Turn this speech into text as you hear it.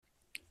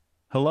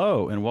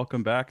Hello, and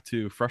welcome back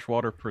to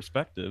Freshwater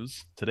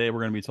Perspectives. Today,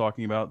 we're going to be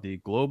talking about the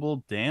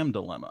global dam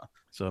dilemma.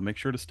 So make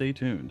sure to stay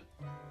tuned.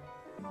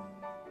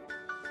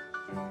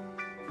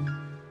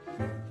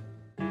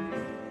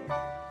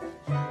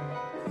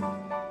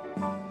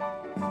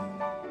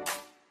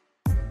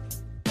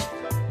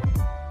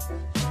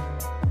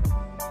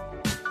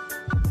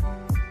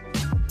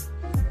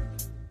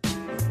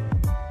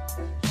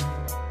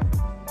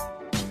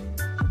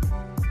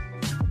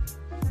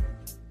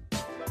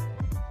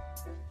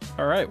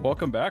 All right,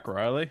 welcome back,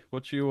 Riley.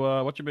 What you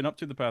been up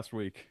to the past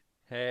week?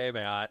 Hey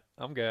Matt,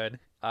 I'm good.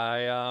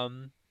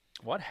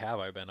 What have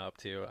I been up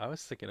to? I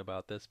was thinking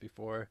about this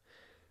before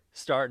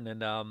starting,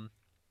 and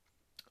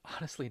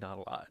honestly, not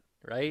a lot,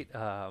 right?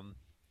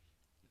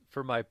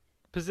 For my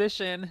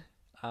position,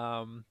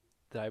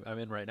 that I'm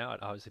in right now, I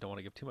obviously don't want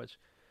to give too much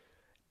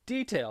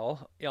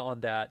detail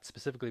on that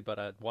specifically,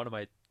 but one of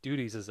my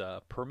duties is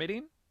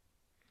permitting.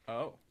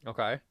 Oh.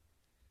 Okay,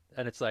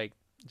 and it's like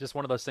just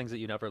one of those things that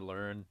you never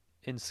learn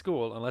in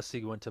school unless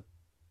you went to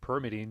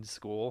permitting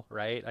school,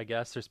 right? I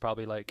guess there's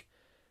probably like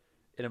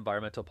an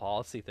environmental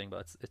policy thing,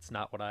 but it's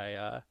not what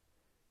I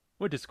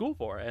went to school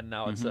for, and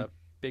now it's Mm-hmm. a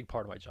big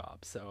part of my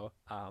job. So,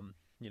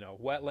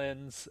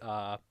 wetlands,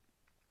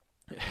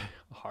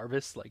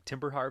 harvest, like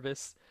timber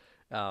harvest,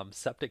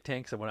 septic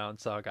tanks. I went out and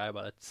saw a guy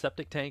about a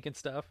septic tank and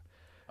stuff.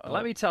 And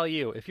let Oh. me tell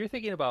you, if you're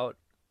thinking about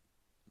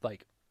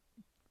like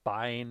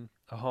buying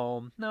a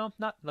home, no,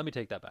 not. Let me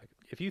take that back.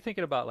 If you're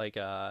thinking about like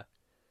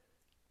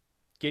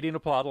getting a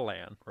plot of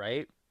land,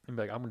 right, and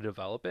be like, I'm going to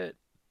develop it,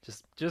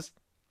 just, just,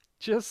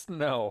 just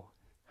know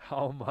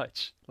how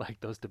much like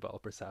those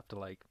developers have to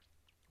like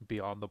be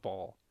on the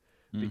ball,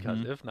 because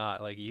Mm-hmm. if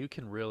not, like you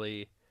can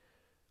really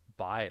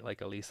buy like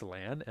a lease of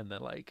land, and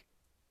then like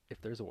if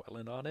there's a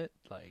wetland on it,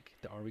 like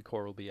the Army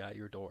Corps will be at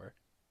your door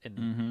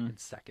Mm-hmm. in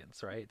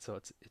seconds, right? So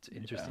it's Yeah.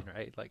 interesting,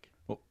 right? Like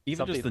Well, even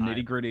something high.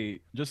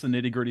 just the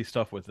nitty gritty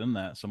stuff within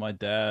that. So my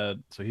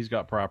dad, so he's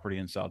got property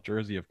in South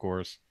Jersey, of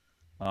course.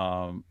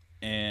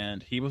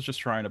 And he was just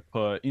trying to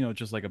put,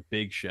 just like a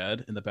big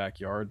shed in the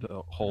backyard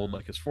to hold Mm,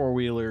 like his four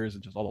wheelers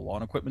and just all the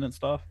lawn equipment and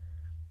stuff.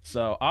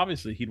 So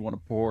obviously he'd want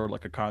to pour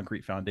like a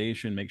concrete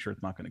foundation, make sure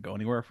it's not going to go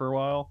anywhere for a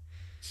while.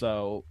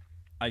 So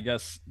I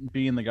guess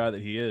being the guy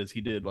that he is,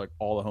 he did like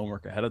all the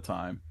homework ahead of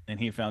time and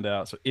he found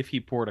out. So if he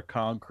poured a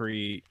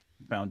concrete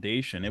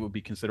foundation, it would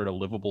be considered a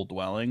livable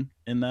dwelling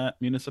in that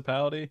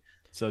municipality.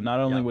 So not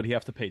only yep. would he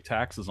have to pay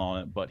taxes on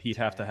it, but he'd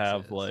have to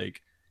have Taxes.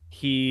 like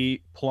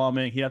heat,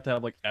 plumbing, he'd have to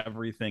have like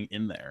everything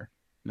in there.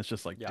 And it's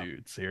just like, Yep.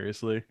 dude,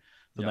 seriously?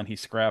 So then Yep. he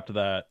scrapped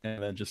that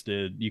and then just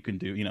did you can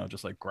do,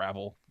 just like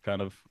gravel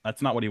kind of.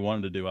 That's not what he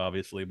wanted to do,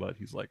 obviously, but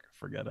he's like,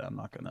 forget it. I'm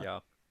not gonna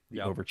Yep. be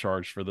Yep.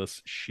 overcharged for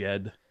this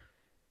shed.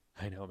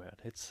 I know, man.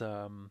 It's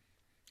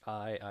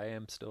I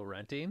am still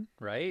renting,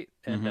 right?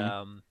 And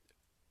Mm-hmm.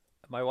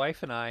 my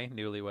wife and I,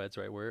 newlyweds,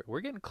 right?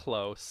 We're getting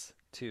close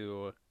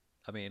to.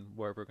 I mean,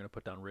 wherever we're going to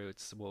put down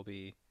roots, we'll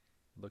be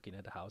looking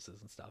into houses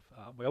and stuff.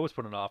 We always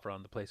put an offer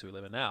on the place we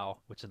live in now,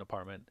 which is an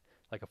apartment,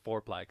 like a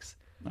fourplex.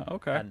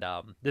 Okay. And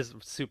this is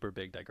a super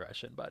big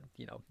digression, but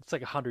it's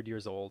like 100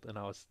 years old, and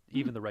I was Hmm.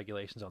 even the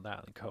regulations on that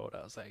in the code.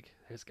 I was like,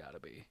 there's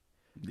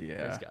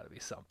Yeah. got to be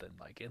something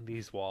like in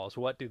these walls.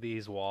 What do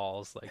these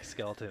walls like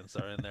skeletons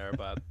are in there?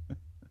 But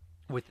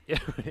with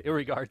in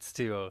regards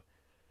to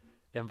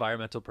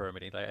environmental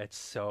permitting, like it's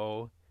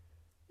so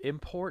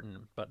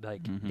important, but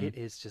like Mm-hmm. it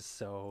is just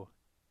so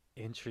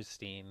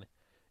interesting.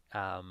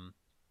 Um,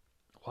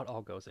 what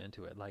all goes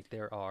into it? Like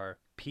there are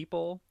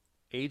people,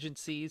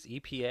 agencies,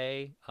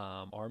 EPA,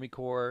 Army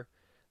Corps.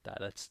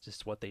 That's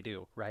just what they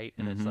do, right?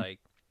 And it's Mm-hmm. like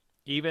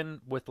even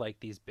with like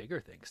these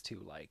bigger things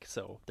too. Like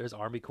so, there's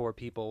Army Corps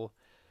people.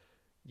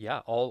 Yeah,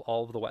 all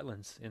of the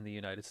wetlands in the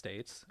United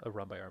States are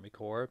run by Army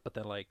Corps. But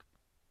then like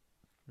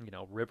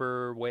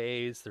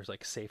riverways. There's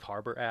like Safe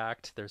Harbor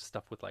Act. There's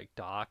stuff with like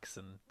docks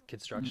and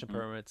construction Mm-hmm.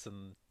 permits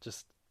and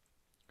just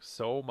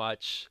so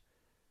much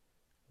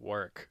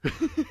work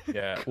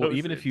Yeah. Well, goes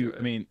even if into you, I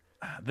it. mean,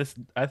 this,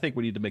 I think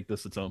we need to make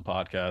this its own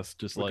podcast,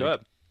 just We're good.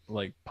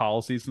 like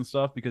policies and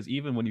stuff, because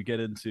even when you get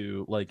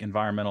into like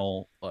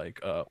environmental, like,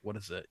 what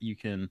is it? You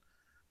can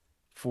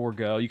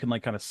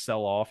like kind of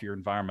sell off your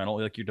environmental,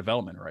 like your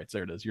development rights.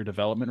 There it is, your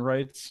development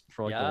rights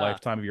for like the Yeah.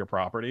 lifetime of your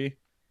property.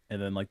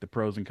 And then like the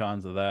pros and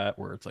cons of that,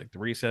 where it's like the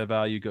resale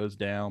value goes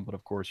down, but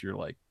of course you're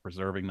like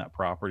preserving that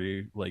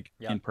property like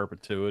Yep. in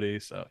perpetuity.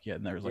 So yeah,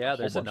 and there's like a Yeah. whole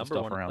There's a bunch of number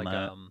stuff one around like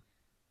that.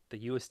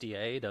 the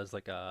USDA does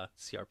like a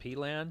CRP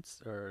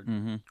lands or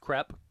Mm-hmm.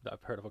 CREP.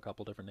 I've heard of a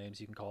couple different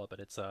names you can call it, but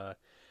it's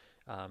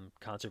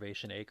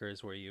conservation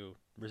acres where you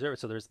reserve it.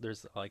 So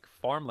there's like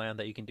farmland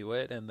that you can do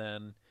it, and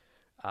then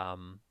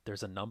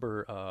there's a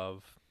number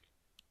of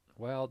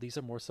these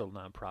are more so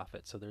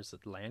nonprofit. So there's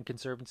land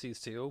conservancies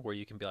too, where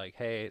you can be like,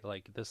 hey,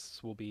 like this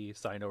will be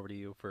signed over to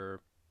you for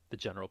the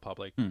general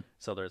public. Hmm.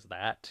 So there's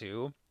that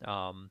too.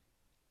 I'm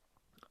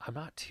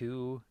not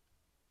too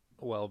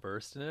well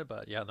versed in it,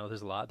 but yeah, no,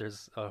 there's a lot.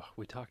 There's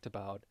we talked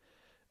about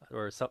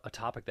a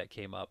topic that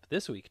came up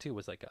this week too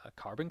was like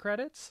carbon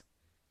credits.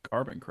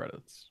 Carbon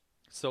credits.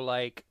 So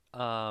like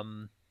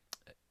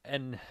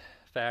and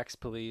facts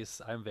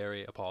police, I'm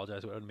very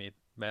apologize. What I mean,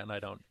 Matt and I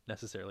don't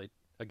necessarily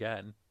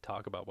again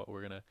talk about what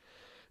we're gonna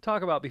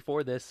talk about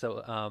before this.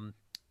 So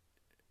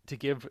to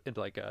give into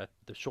like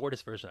the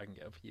shortest version I can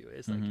give you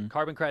is like Mm-hmm.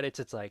 carbon credits.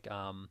 It's like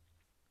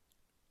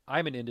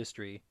I'm an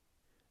industry.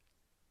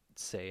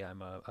 Say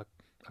I'm a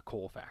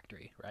coal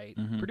factory, right?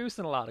 Mm-hmm.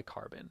 Producing a lot of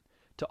carbon.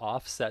 To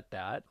offset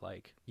that,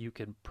 like you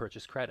can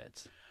purchase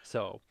credits.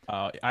 So,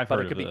 I've but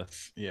heard it of could be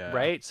this. Yeah,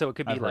 right. So it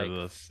could be I've heard of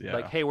this.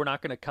 like, Yeah. hey, we're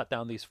not going to cut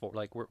down these for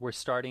like we're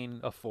starting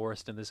a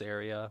forest in this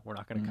area. We're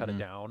not going to cut it Mm-hmm.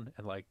 down,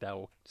 and like that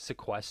will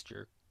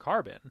sequester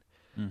carbon,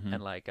 Mm-hmm.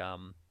 and like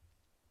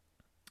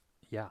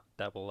yeah,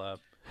 that will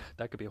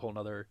that could be a whole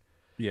nother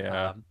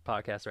Yeah.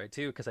 podcast, right?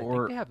 Too, because I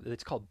think they Or have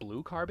it's called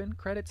blue carbon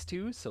credits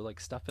too. So like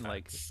stuff in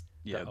like that's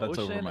the yeah, that's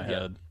over my ocean.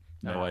 Yeah, head.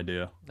 No ah,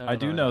 idea. I I don't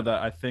know do how know to.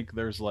 that I think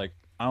there's like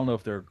I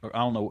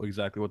don't know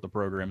exactly what the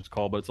program is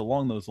called, but it's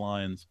along those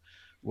lines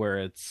where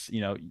it's,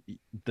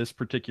 this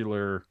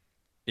particular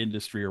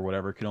industry or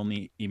whatever can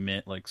only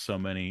emit like so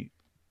many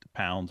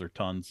pounds or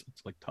tons,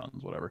 it's like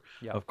tons, whatever,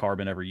 Yeah. of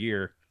carbon every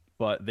year,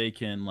 but they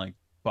can like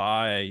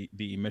buy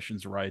the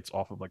emissions rights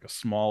off of like a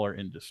smaller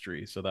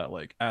industry so that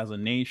like as a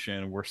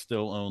nation we're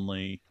still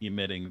only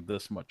emitting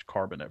this much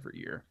carbon every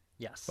year.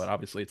 But Yes.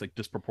 obviously it's like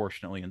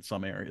disproportionately in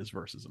some areas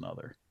versus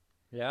another.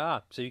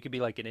 Yeah. So you could be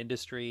like an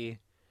industry.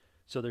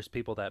 So there's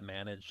people that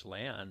manage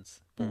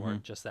lands for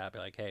Mm-hmm. just that. Be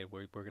like, hey,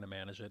 we're gonna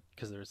manage it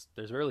because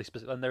there's really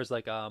specific and there's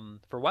like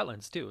for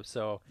wetlands too.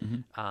 So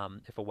Mm-hmm.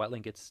 if a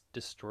wetland gets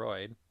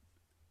destroyed,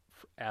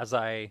 as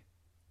I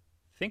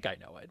think I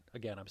know it,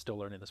 again, I'm still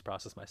learning this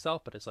process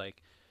myself, but it's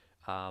like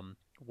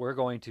we're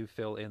going to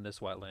fill in this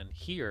wetland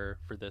here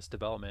for this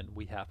development.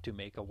 We have to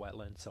make a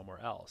wetland somewhere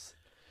else,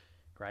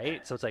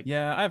 right? So it's like,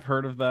 Yeah, I've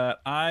heard of that.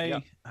 yeah,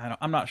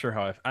 I'm not sure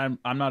how I'm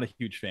not a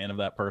huge fan of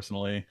that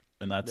personally,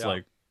 and that's yeah,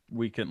 like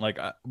we can like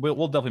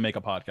we'll definitely make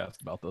a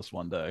podcast about this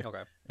one day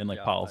okay, and like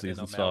yeah. I didn't policies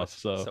know and Matt stuff. was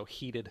So so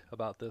heated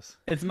about this.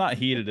 it's not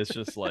heated. It's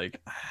just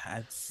like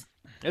it's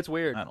It's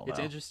weird. I don't It's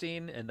know.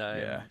 interesting, and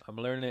Yeah. I'm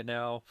learning it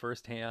now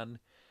firsthand.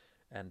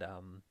 And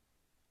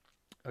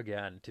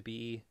again, to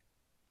be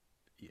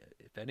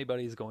if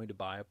anybody's going to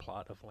buy a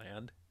plot of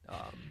land,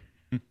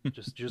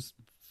 just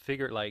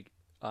figure like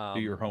Do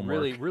your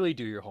really homework. really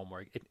do your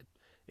homework.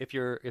 If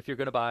you're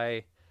gonna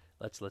buy,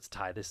 let's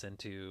tie this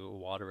into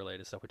water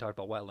related stuff. We talked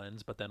about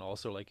wetlands, but then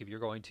also like if you're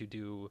going to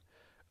do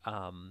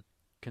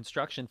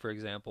construction, for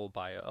example,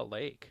 by a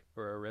lake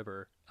or a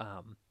river.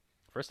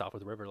 First off,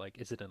 with a river, like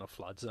is it in a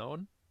flood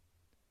zone?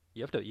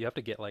 You have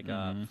to get like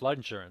Hmm. flood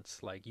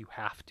insurance. Like you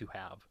have to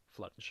have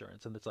flood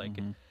insurance, and it's like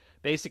Hmm.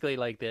 basically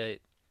like the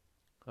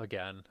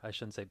again, I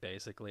shouldn't say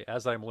basically.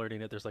 As I'm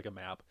learning it, there's like a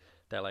map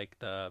that like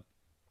the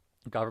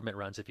government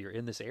runs. If you're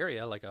in this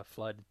area, like a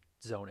flood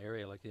zone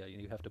area, like yeah,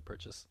 you have to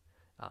purchase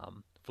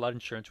flood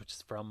insurance, which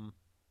is from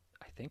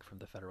I think from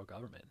the federal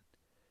government,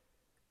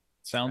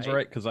 Sounds right?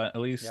 right because I at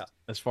Yeah, least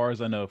as far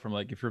as I know from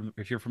like if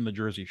you're from the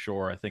Jersey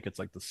Shore, I think it's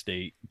like the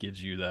state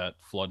gives you that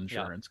flood yeah.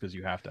 insurance because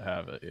you have to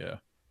have it. Yeah.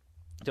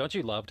 Don't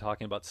you love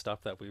talking about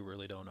stuff that we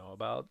really don't know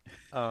about?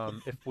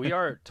 If we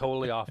are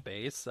totally off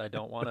base, I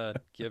don't want to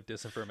give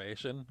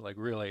disinformation, like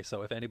really.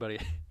 So if anybody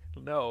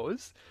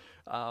knows,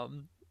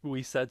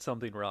 we said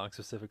something wrong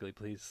specifically,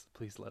 please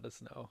let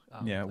us know.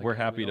 Yeah, we're Again,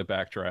 we happy to don't.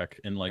 backtrack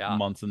in like Yeah,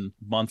 months and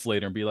months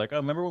later and be like, "Oh,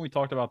 remember when we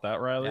talked about that, yeah,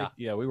 Riley?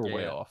 Yeah, we were yeah,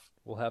 way yeah. off."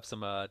 We'll have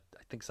some. I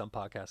think some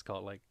podcasts call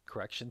it like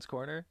corrections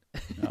corner.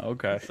 Oh,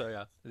 okay. So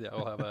yeah, yeah.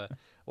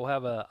 We'll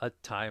have a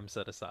time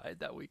set aside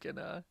that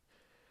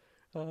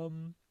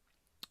um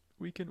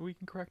we can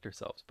correct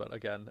ourselves. But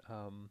again,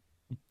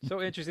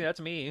 so interesting.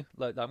 That's me.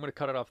 Like, I'm gonna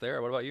cut it off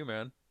there. What about you,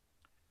 man?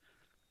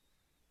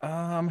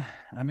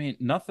 I mean,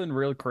 nothing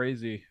real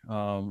crazy.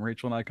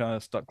 Rachel and I kind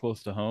of stuck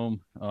close to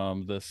home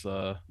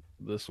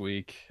this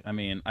week. I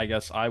mean, I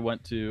guess I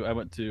went to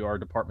our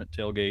department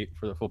tailgate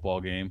for the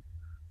football game.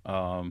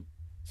 Um,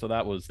 so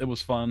it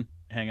was fun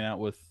hanging out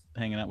with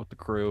the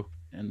crew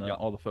and Yep.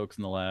 all the folks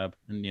in the lab,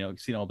 and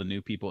seeing all the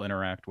new people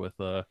interact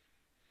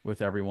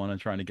with everyone and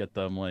trying to get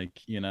them like,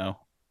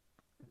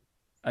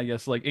 I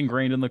guess like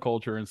ingrained in the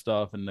culture and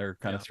stuff, and they're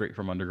kind of Yeah. straight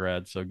from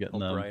undergrad, so getting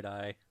Little them, bright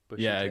eye,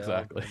 bushy yeah, tail,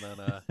 exactly. and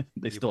then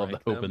They you still have the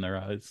break hope in them. their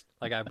eyes.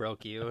 Like I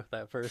broke you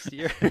that first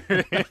year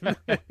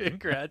in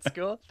grad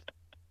school.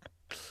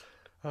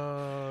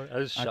 I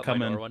just I shut my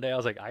come door in, one day. I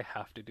was like, I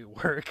have to do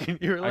work, and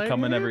you were I like,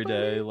 come in Hey, every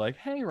day buddy. like,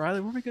 "Hey, Riley,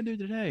 what are we gonna do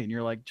today?" And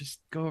you're like, just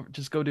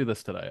go do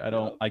this today.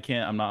 Yep. I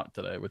can't, I'm not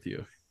today with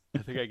you."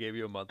 I think I gave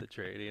you a month of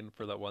training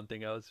for that one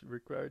thing I was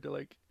required to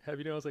like have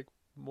you know. I was like,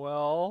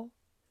 well,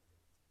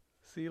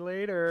 see you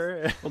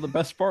later. Well, the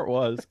best part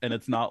was, and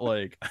it's not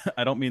like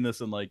I don't mean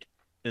this in like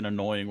an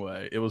annoying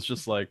way. It was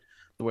just like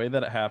the way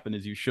that it happened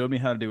is you showed me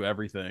how to do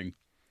everything,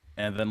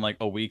 and then like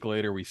a week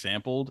later we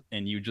sampled,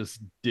 and you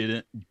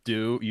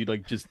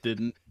like just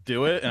didn't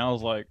do it, and I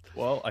was like,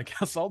 well, I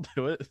guess I'll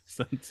do it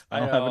since I I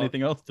don't have know.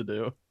 anything else to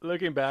do.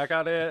 Looking back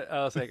on it,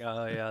 I was like,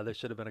 oh yeah, there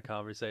should have been a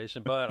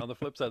conversation. But on the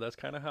flip side, that's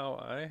kind of how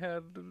I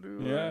had to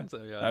do Yeah, it.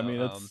 So yeah, I no.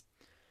 mean it's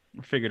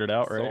figured it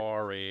out, right?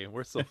 Sorry,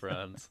 we're still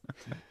friends.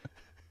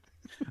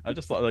 I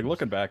just thought, like,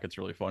 looking back, it's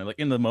really funny. Like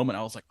in the moment,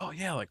 I was like, oh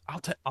yeah, like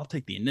I'll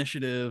take the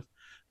initiative.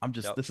 I'm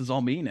just Yep. this is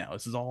all me now.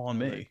 This is all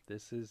on I was like, me.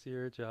 this is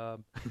your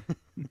job.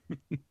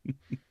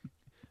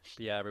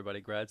 But yeah,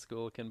 everybody, grad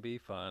school can be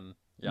fun.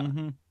 Yeah,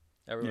 Mm-hmm.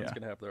 everyone's Yeah.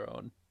 gonna have their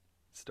own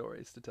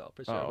stories to tell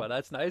for sure. But Oh,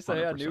 that's nice. I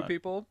had new 100%.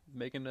 people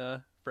making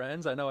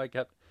friends. I know I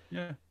kept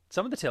Yeah.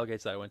 some of the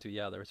tailgates that I went to.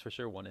 Yeah, there was for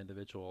sure one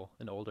individual,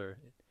 an older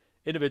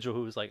individual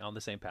who was like on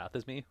the same path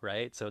as me,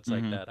 right? So it's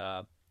like Mm-hmm.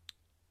 that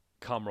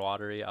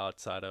camaraderie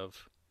outside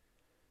of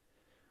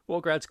well,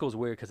 grad school is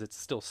weird because it's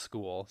still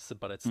school, so,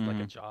 but it's like a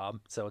Mm-hmm. job.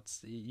 So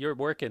it's you're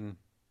working.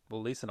 Well,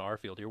 at least in our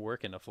field, you're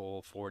working a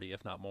full 40,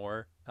 if not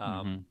more.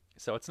 Mm-hmm.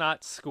 So it's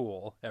not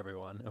school,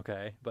 everyone,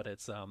 okay, but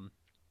it's a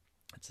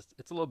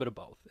little bit of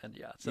both. And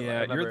yeah, so I Yeah,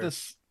 you're remember.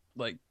 this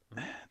like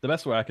Mhm. the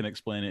best way I can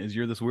explain it is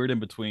you're this weird in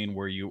between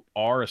where you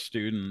are a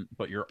student,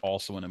 but you're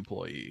also an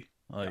employee.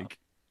 Yeah, Like,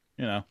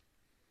 you know,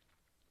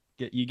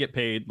 you get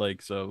paid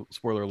like so.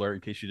 Spoiler alert,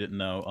 in case you didn't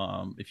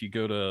know, if you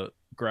go to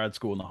grad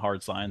school in the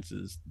hard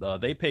sciences,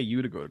 they pay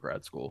you to go to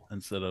grad school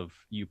instead of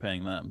you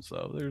paying them.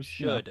 So there's,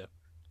 should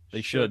they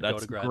should. should go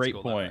That's to a grad great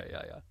school that point. way.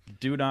 Yeah, yeah,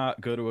 Do not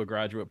go to a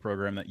graduate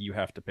program that you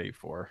have to pay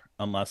for,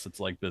 unless it's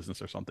like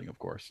business or something, of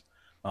course.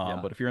 yeah.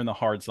 But if you're in the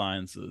hard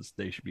sciences,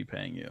 they should be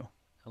paying you.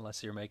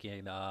 Unless you're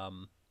making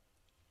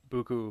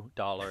buku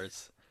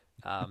dollars,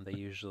 they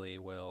usually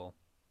will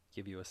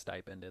give you a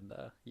stipend in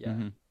the yeah.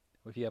 Hmm.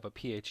 If you have a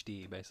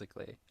PhD,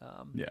 basically,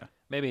 Yeah.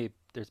 maybe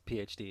there's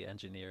PhD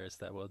engineers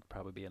that would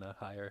probably be in a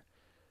higher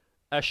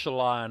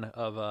echelon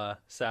of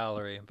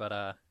salary,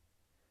 but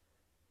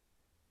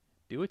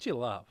do what you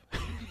love.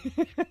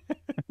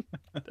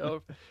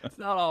 It's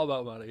not all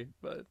about money,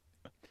 but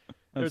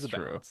there's That's a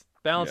true.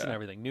 balance and Yeah.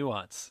 everything,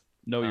 nuance.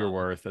 Know your Um,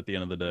 worth at the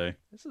end of the day.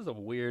 this is a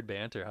weird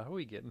banter. How are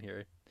we getting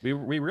here? We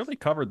really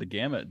covered the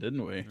gamut,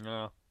 didn't we?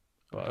 No,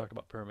 we But talked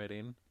about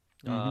permitting.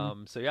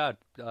 hmm So yeah,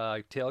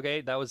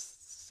 tailgate. That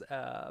was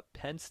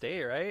Penn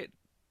State, right?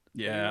 That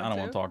you yeah, I went don't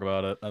want to? to talk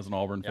about it as an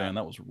Auburn Yeah, fan.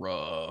 That was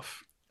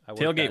rough. I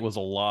worked Tailgate that. was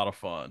a lot of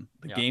fun.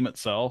 The Yeah. game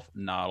itself,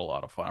 not a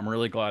lot of fun. I'm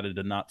really glad I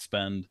did not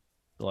spend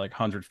like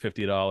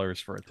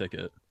 $150 for a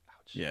ticket.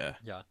 Ouch. Yeah,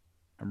 Yeah.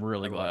 I'm I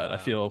really glad.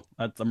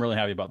 I'm really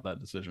happy about that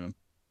decision.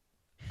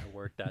 I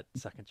worked that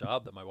second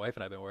job that my wife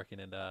and I've been working,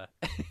 and I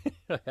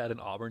had an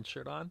Auburn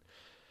shirt on,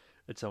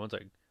 and someone's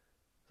like, "Is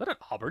that an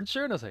Auburn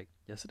shirt?" And I was like,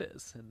 "Yes, it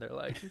is." And they're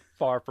like,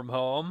 "Far from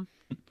home."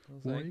 I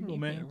was War like, Eagle,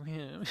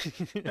 man.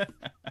 "Yeah."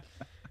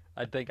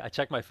 I think I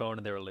checked my phone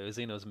and they were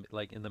losing. It was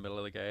like in the middle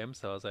of the game,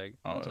 so I was like,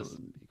 "I'll Oh, just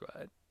be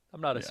quiet."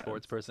 I'm not a yeah.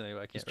 sports person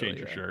anyway. I can't Just change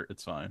really. your shirt.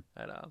 It's fine.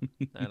 I know.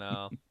 I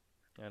know.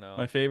 I My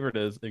know. favorite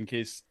is, in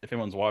case if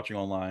anyone's watching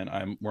online,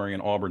 I'm wearing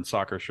an Auburn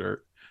soccer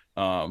shirt.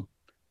 Um,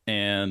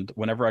 and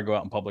whenever I go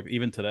out in public,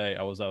 even today,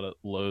 I was out at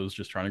Lowe's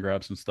just trying to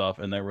grab some stuff,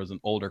 and there was an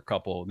older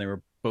couple, and they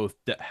were both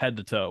head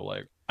to toe,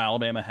 like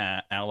Alabama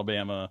hat,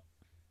 Alabama,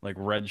 like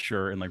red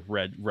shirt, and like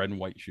red and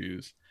white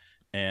shoes.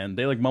 And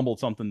they like mumbled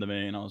something to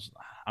me, and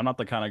I'm not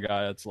the kind of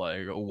guy that's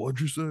like, oh, what'd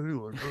you say?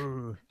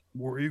 Like,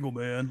 War Eagle,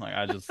 man. Like,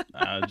 I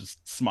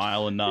just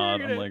smile and You're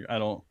nod. I'm gonna. like, I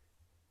don't,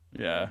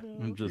 Oh yeah, I'm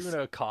no! You're just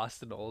gonna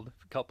accost an old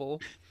couple.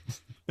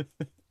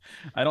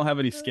 I don't have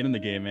any skin in the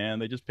game, Uh, man.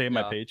 They just pay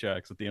my yeah,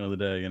 paychecks at the end of the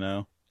day, you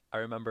know? I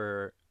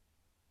remember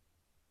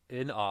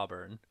in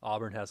Auburn.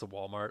 Auburn has a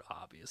Walmart,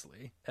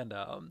 obviously, and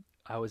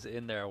I was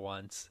in there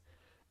once,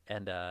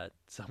 and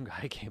some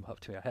guy came up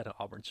to me. I had an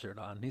Auburn shirt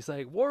on, and he's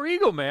like, "War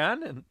Eagle,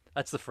 man," and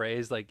that's the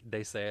phrase like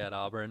they say at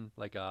Auburn,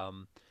 like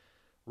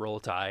 "Roll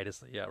Tide"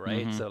 is yeah,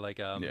 right. Mm-hmm. So like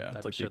Yeah, it's I'm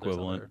like the sure there's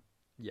equivalent. other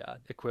yeah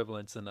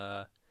equivalents and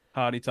Hottie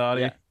yeah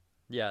toddy,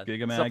 yeah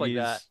Giga stuff like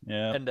that, Maggies,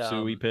 yeah, and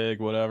Suey Pig,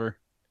 whatever.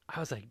 I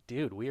was like,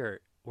 dude, we're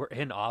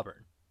in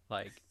Auburn.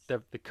 Like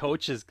the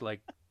coach's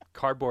like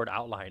cardboard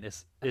outline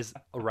is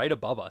right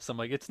above us. I'm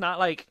like, it's not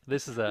like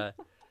this is a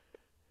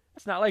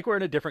it's not like we're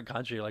in a different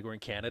country, like we're in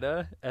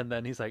Canada. And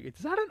then he's like, is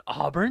that an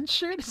Auburn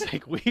shirt? It's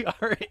like we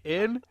are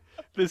in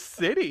the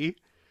city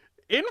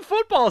in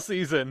football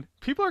season.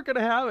 People are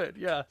gonna have it.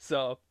 Yeah.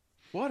 So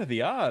What are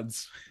the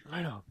odds?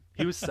 I know.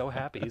 He was so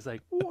happy. He's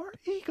like, War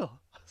Eagle.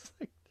 I was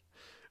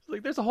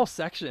like, there's a whole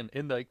section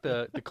in like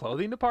the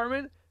clothing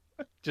department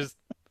just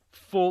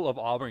full of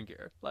Auburn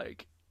gear.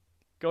 Like,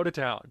 go to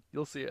town.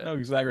 You'll see I it. know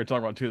exactly what you're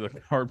talking about too. The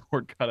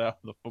cardboard cutout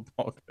of the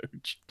football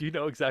coach. Do you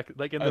know exactly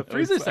like in I the know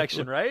freezer exactly.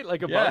 section, right?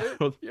 Like above Yeah, it?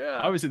 well, Yeah.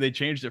 obviously they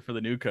changed it for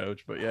the new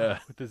coach, but yeah,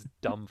 With this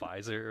dumb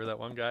visor or that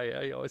one guy,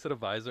 yeah, he always had a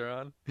visor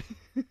on.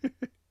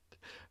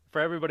 For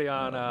everybody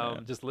on oh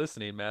man, just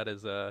listening, Matt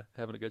is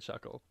having a good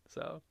chuckle.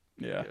 So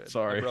yeah. good. I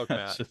Sorry, broke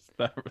that's Matt. just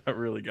that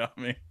really got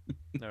me.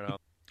 No, no.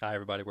 Hi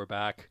everybody, we're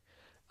back.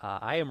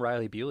 I am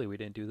Riley Bewley. We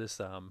didn't do this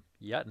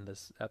yet in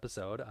this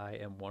episode. I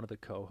am one of the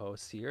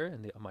co-hosts here,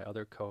 and my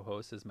other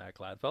co-host is Matt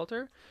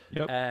Gladfelter.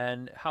 Yep.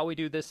 And how we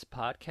do this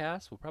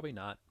podcast, we'll probably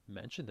not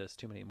mention this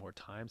too many more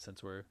times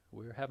since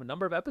we have a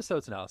number of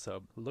episodes now.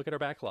 So look at our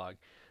backlog.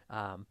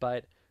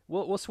 But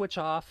we'll switch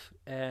off,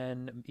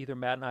 and either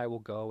Matt and I will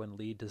go and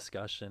lead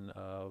discussion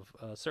of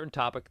a certain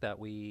topic that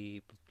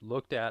we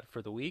looked at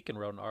for the week and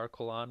wrote an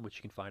article on, which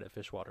you can find at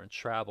Fishwater and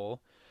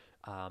Travel.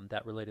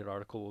 That related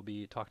article will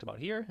be talked about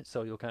here,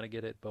 so you'll kind of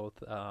get it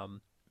both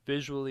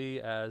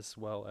visually as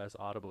well as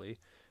audibly.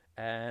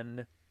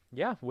 And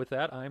yeah, with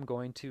that, I'm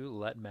going to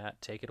let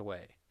Matt take it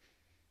away.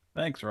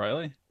 Thanks,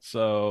 Riley.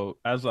 So,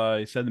 as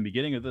I said in the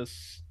beginning of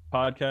this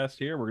podcast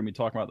here, we're going to be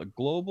talking about the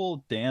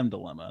global dam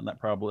dilemma, and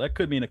that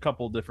could mean a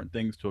couple different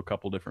things to a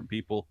couple different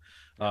people.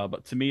 Yep.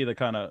 But to me, the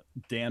kind of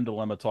dam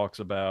dilemma talks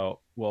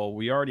about, well,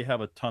 we already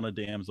have a ton of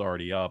dams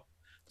already up,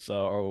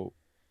 so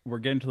we're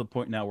getting to the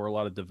point now where a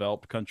lot of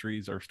developed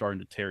countries are starting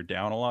to tear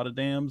down a lot of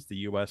dams. The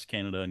U.S.,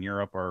 Canada, and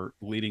Europe are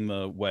leading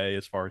the way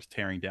as far as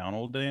tearing down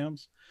old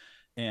dams,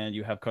 and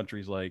you have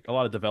countries like a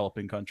lot of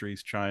developing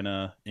countries,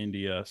 China,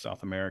 India,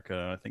 South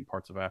America, I think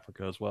parts of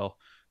Africa as well,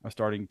 are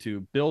starting to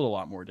build a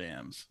lot more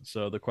dams.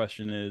 So the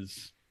question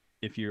is,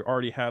 if you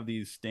already have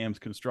these dams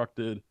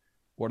constructed,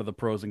 what are the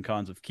pros and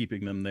cons of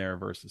keeping them there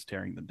versus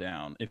tearing them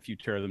down? If you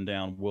tear them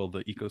down, will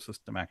the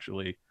ecosystem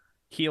actually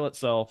heal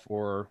itself,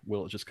 or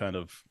will it just kind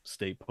of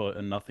stay put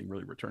and nothing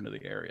really return to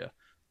the area?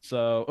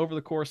 So over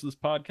the course of this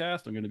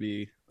podcast, I'm going to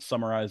be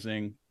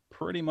summarizing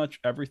pretty much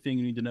everything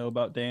you need to know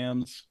about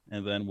dams,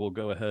 and then we'll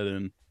go ahead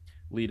and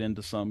lead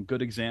into some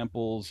good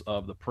examples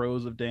of the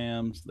pros of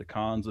dams, the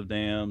cons of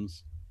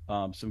dams,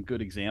 some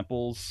good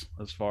examples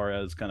as far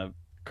as kind of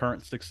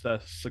current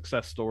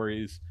success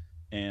stories,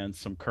 and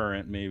some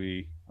current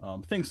maybe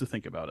things to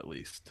think about at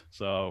least.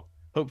 So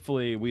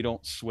hopefully we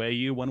don't sway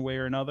you one way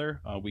or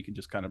another. We can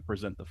just kind of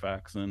present the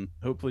facts and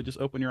hopefully just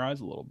open your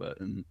eyes a little bit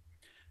and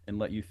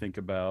let you think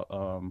about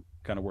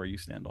kind of where you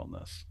stand on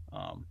this.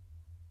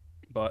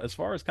 But as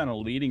far as kind of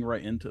leading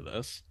right into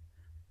this,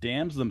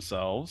 dams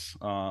themselves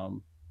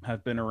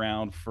have been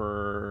around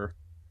for,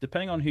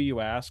 depending on who you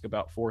ask,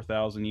 about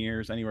 4,000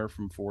 years, anywhere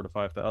from 4 to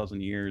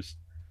 5,000 years.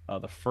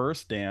 The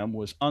first dam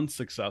was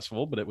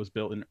unsuccessful, but it was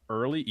built in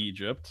early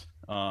Egypt.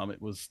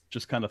 It was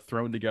just kind of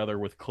thrown together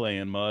with clay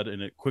and mud,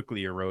 and it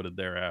quickly eroded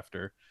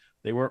thereafter.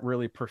 They weren't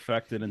really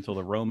perfected until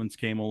the Romans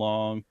came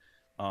along.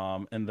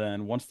 And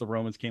then once the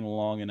Romans came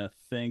along, and I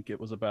think it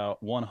was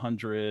about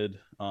 100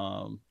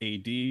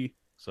 AD,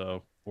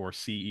 so or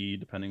CE,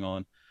 depending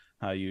on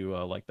how you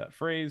like that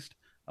phrased.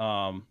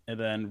 And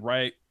then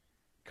right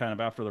kind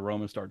of after the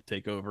Romans started to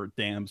take over,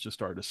 dams just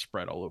started to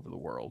spread all over the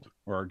world,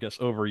 or I guess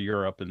over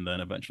Europe, and then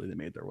eventually they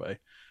made their way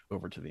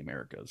over to the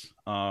Americas.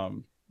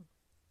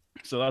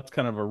 So that's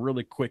kind of a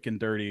really quick and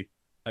dirty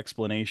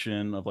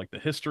explanation of like the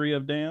history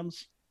of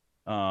dams.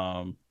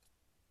 Um,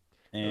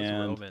 Those and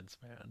Romans,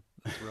 man.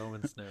 Those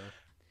Romans knew.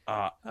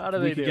 uh, How do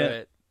we they could do get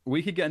it?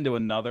 we could get into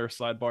another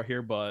sidebar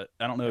here, but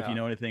I don't know if you Yeah.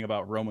 know anything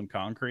about Roman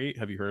concrete.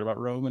 Have you heard about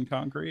Roman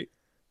concrete?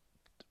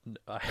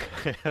 I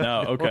have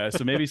No, no. okay.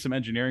 So maybe some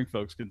engineering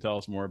folks can tell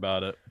us more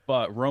about it.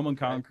 But Roman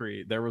Okay.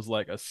 concrete, there was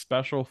like a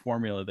special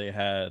formula they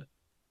had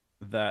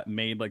that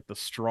made like the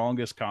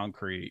strongest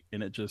concrete.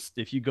 And it just,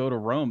 if you go to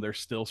Rome, there's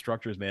still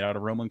structures made out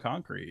of Roman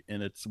concrete.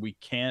 And we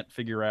can't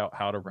figure out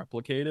how to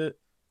replicate it,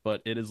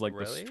 but it is like the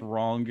Really?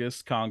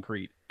 strongest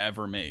concrete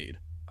ever made.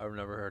 I've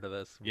never heard of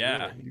this.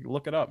 Yeah, Really? you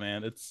look it up,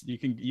 man. It's you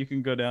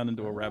can go down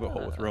into a rabbit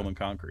hole with Ah, Roman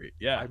concrete.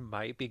 Yeah. I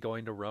might be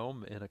going to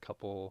Rome in a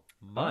couple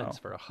months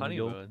Oh, for a well,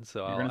 honeymoon, so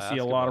you're I'll going to see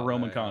a ask lot of about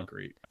Roman that. Yeah.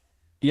 concrete.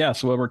 Yeah,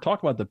 so when we're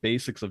talking about the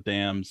basics of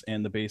dams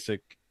and the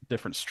basic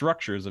different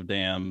structures of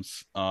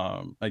dams,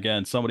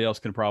 again, somebody else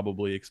can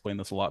probably explain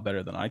this a lot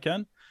better than I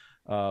can.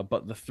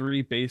 But the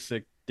three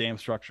basic dam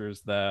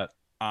structures that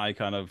I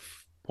kind of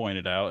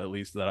pointed out, at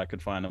least that I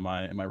could find in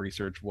my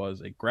research,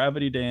 was a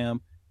gravity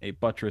dam, a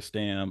buttress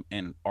dam,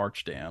 and an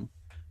arch dam.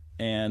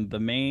 And the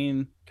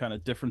main kind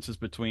of differences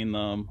between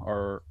them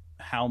are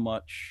how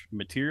much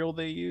material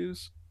they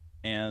use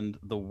and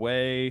the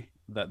way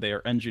that they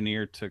are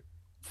engineered to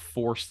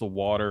force the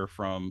water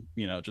from,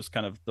 just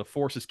kind of the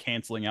forces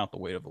canceling out the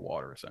weight of the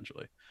water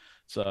essentially.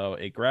 So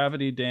a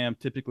gravity dam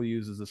typically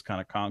uses this kind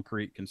of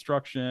concrete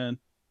construction,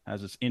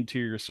 has this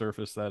interior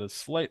surface that is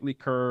slightly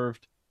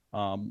curved.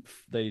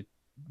 They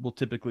will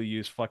typically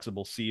use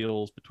flexible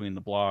seals between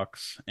the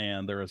blocks,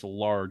 and there is a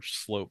large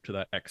slope to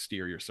that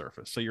exterior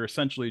surface. So you're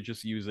essentially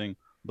just using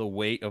the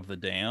weight of the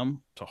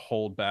dam to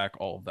hold back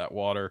all of that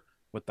water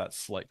with that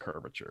slight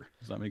curvature.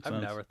 Does that make I've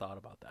sense? never thought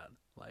about that.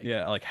 Like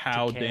Yeah, like to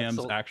how dams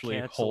cancel actually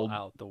cancel hold.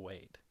 out the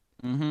weight.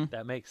 Mm-hmm.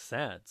 That makes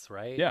sense,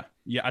 right? Yeah,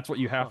 yeah, that's what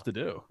you Huh. have to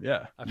do.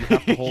 Yeah, I you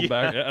have to mean, hold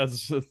back. yeah.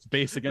 Yeah, it's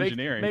basic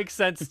engineering. Makes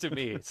sense to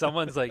me.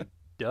 Someone's like,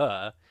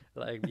 duh.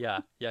 Like, yeah.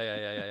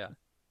 Yeah,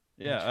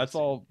 that's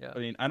Interesting. all. Yeah. I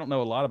mean, I don't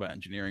know a lot about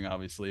engineering,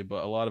 obviously,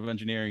 but a lot of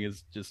engineering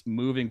is just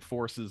moving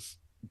forces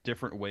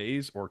different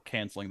ways or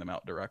canceling them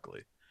out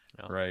directly,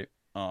 Yeah. right?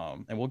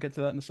 And we'll get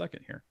to that in a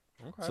second here.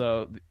 Okay.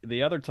 So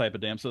the other type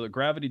of dam, so the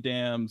gravity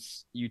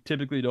dams, you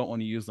typically don't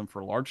want to use them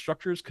for large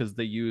structures because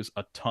they use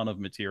a ton of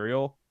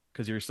material.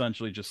 Because you're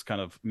essentially just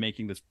kind of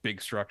making this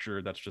big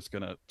structure that's just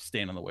going to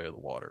stand in the way of the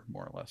water,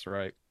 more or less,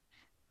 right?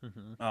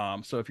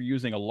 Hmm. So if you're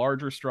using a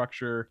larger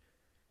structure,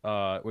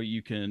 where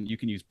you can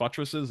use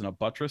buttresses in a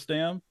buttress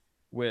dam,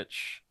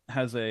 which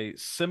has a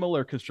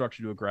similar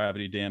construction to a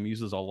gravity dam,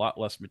 uses a lot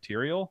less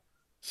material.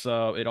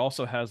 So it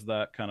also has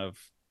that kind of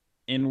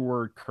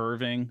inward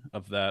curving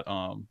of that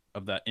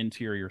of that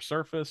interior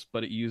surface,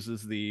 but it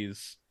uses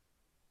these,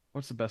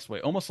 what's the best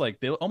way? Almost like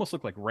they almost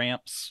look like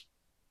ramps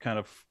kind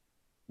of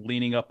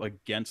leaning up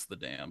against the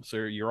dam. So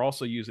you're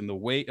also using the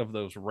weight of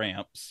those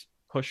ramps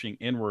pushing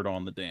inward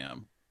on the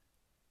dam.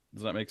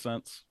 Does that make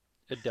sense?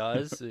 It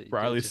does. It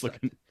Riley's just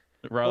looking.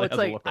 well, Riley it's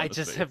has a like look I on his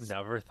just have face.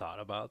 never thought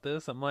about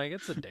this. I'm like,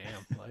 it's a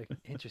dam. Like,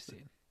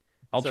 interesting.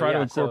 I'll So try to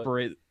yeah, so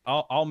incorporate.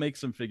 I'll make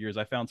some figures.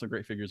 I found some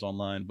great figures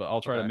online, but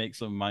I'll try to okay. make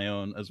some of my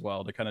own as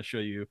well to kind of show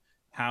you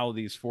how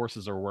these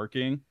forces are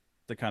working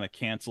to kind of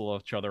cancel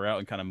each other out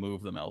and kind of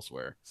move them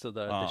elsewhere. So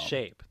the Um,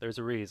 shape, there's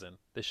a reason.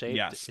 The shape,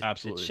 yes, it's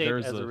absolutely. shaped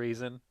There's as a a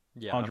reason.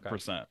 Yeah, hundred okay.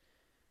 percent.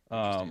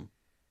 Interesting. Um,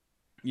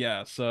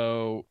 yeah.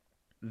 So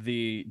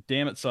the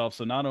dam itself.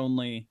 So not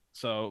only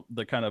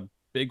the kind of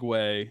big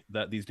way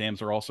that these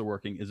dams are also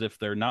working is if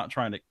they're not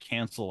trying to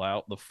cancel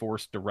out the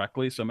force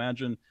directly. So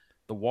imagine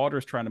the water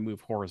is trying to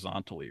move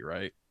horizontally,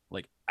 right?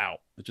 Like out.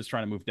 It's just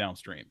trying to move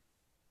downstream.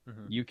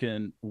 Hmm. You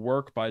can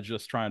work by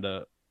just trying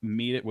to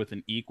meet it with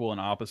an equal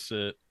and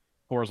opposite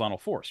horizontal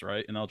force,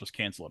 right? And they'll just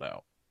cancel it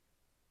out.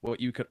 What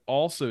you could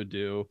also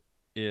do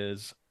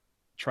is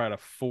try to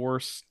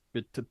force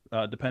it to,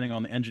 depending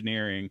on the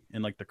engineering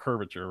and like the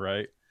curvature,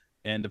 right?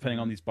 And depending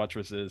on Hmm. these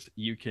buttresses,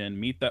 you can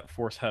meet that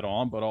force head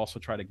on, but also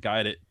try to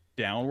guide it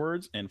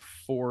downwards and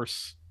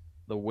force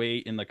the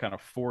weight and the kind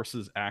of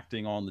forces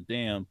acting on the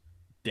dam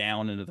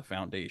down into the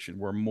foundation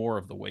where more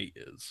of the weight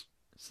is.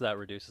 So that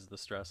reduces the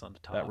stress on the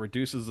That top.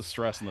 reduces the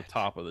stress on the What?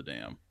 top of the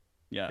dam.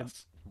 And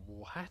Yes.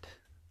 what?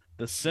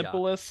 The Yeah.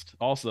 simplest,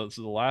 also,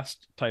 so the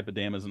last type of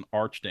dam is an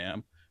arch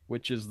dam,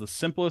 which is the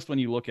simplest when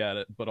you look at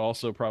it, but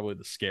also probably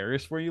the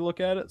scariest when you look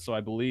at it. So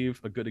I believe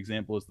a good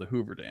example is the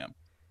Hoover Dam.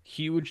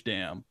 Huge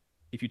dam.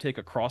 If you take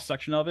a cross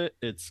section of it,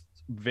 it's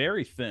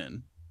very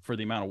thin for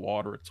the amount of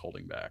water it's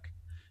holding back.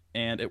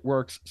 And it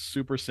works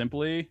super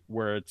simply,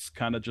 where it's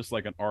kind of just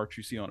like an arch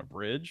you see on a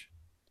bridge,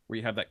 where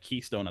you have that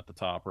keystone at the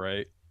top,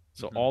 right?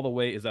 So Hmm. all the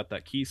weight is at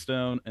that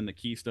keystone, and the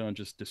keystone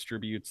just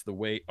distributes the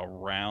weight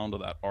around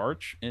that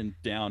arch and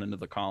down into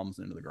the columns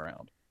into the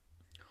ground.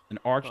 An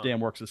arch Huh. dam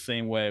works the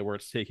same way, where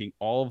it's taking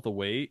all of the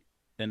weight,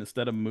 and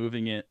instead of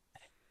moving it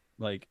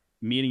like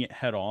meeting it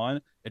head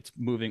on, it's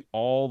moving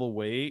all the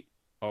weight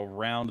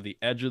around the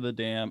edge of the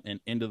dam and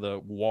into the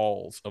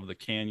walls of the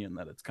canyon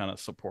that it's kind of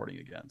supporting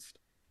against.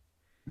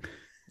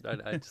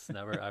 I just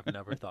never, I've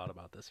never thought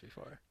about this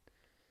before.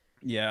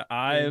 Yeah,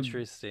 I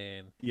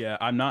Interesting. yeah,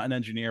 I'm not an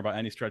engineer by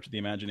any stretch of the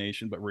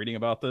imagination, but reading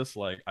about this,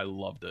 like I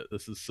loved it.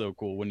 This is so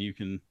cool when you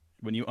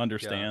Yeah.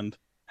 understand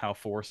how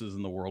forces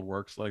in the world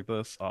works like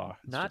this.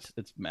 It's Not just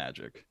it's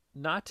magic.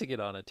 not to get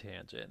on a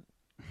tangent,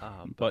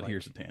 but But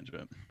here's a like,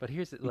 tangent. but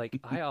here's like,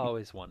 I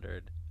always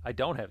wondered. I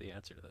don't have the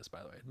answer to this,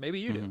 by the way. Maybe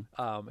you do.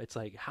 Mm-hmm. It's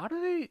like, how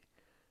do they?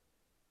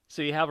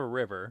 So you have a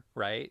river,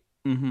 right?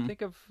 Mm-hmm.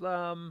 Think of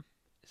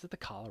is it the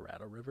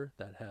Colorado River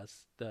that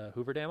has the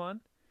Hoover Dam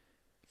on?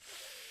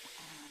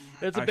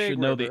 It's a I big should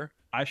know the river,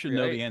 I should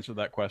know the right? answer to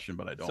that question,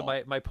 but I So don't.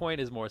 my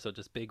point is more so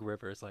just big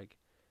rivers, like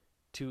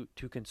to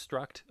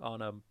construct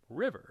on a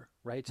river,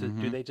 right? So do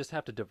Mm-hmm. they just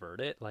have to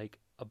divert it like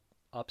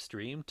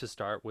upstream to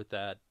start with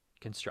that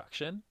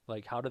construction?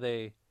 Like how do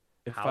they?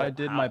 If I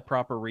did my How?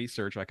 proper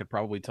research, I could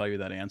probably tell you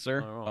that I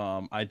answer. don't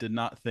know. I did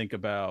not think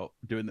about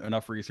doing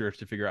enough research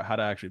to figure out how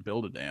to actually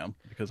build a dam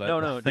because I, No,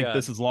 I no, think yeah.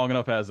 this is long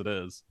enough as it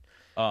is.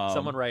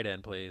 Someone Um, write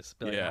in, please.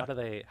 Be like, yeah.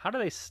 how do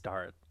they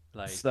start?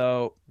 Like,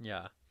 So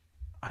yeah,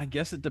 I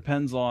guess it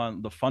depends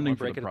on the one funding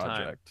for the break at a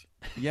time. project.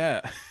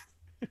 Yeah.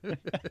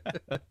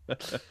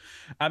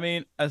 I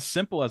mean, as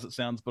simple as it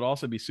sounds, but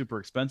also be super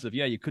expensive.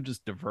 Yeah, you could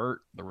just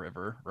divert the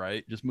river,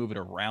 right? Just move it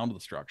around the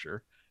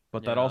structure.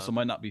 But that Yeah, also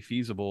might not be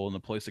feasible in a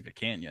place like a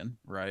canyon,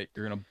 right?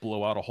 You're going to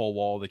blow out a whole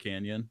wall of the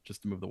canyon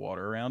just to move the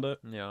water around it.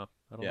 yeah.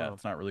 I don't Yeah, know.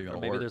 it's not really going Or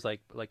to maybe work. there's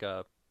like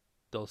a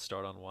they'll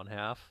start on one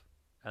half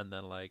and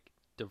then like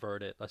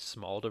divert it a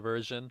small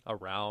diversion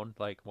around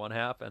like one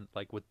half and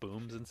like with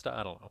booms and stuff.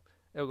 I don't know.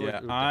 Yeah,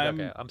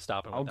 Okay, I'm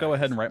stopping I'll with go that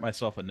ahead and because write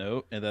myself a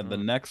note, and then the uh,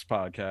 next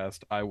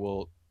podcast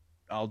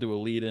I'll do a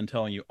lead in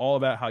telling you all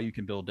about how you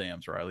can build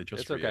dams, Riley,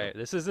 just it's for you. okay.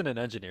 This isn't an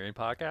engineering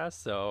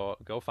podcast, so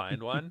go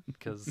find one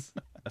because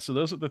So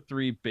those are the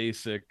three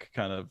basic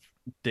kind of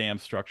dam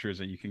structures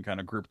that you can kind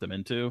of group them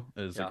into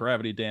is a yeah.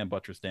 gravity dam,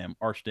 buttress dam,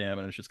 arch dam,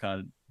 and it's just kind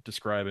of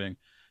describing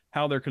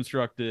how they're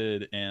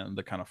constructed and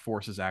the kind of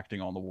forces acting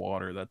on the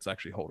water that's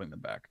actually holding them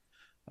back.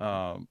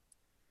 Um,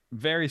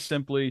 Very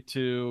simply,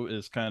 too,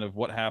 is kind of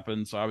what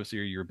happens. So obviously,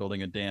 you're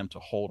building a dam to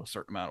hold a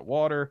certain amount of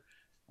water.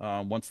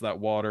 Once that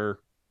water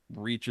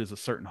reaches a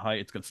certain height,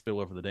 it's going to spill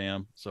over the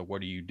dam. So,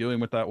 what are you doing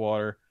with that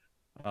water?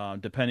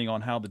 Depending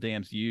on how the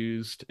dam's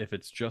used, if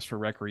it's just for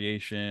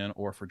recreation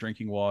or for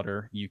drinking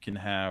water, you can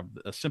have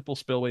a simple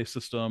spillway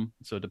system.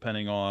 So,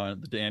 depending on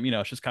the dam,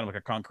 it's just kind of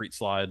like a concrete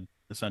slide,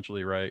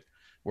 essentially, right?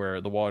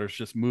 Where the water's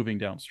just moving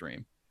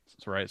downstream.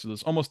 Right. So,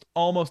 there's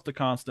almost a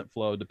constant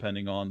flow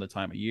depending on the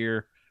time of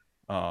year.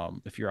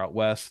 If you're out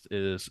west, it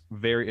is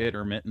very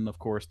intermittent, of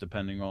course,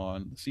 depending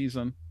on the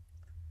season.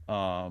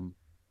 Um,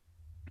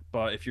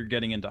 but if you're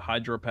getting into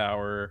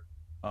hydropower,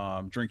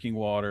 drinking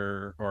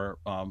water or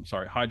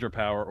sorry,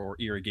 hydropower or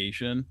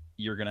irrigation,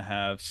 you're going to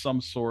have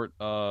some sort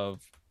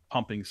of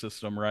pumping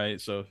system, right?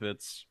 So if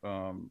it's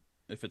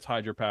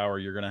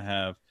hydropower, you're going to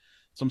have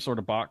some sort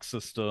of box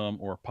system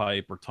or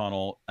pipe or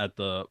tunnel at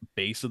the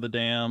base of the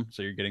dam.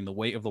 So you're getting the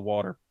weight of the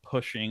water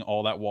pushing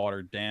all that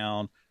water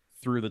down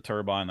through the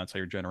turbine. That's how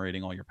you're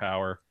generating all your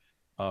power.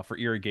 For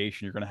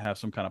irrigation, you're going to have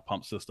some kind of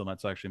pump system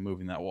that's actually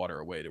moving that water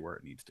away to where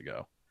it needs to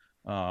go.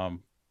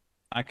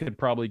 I could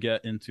probably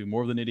get into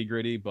more of the nitty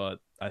gritty, but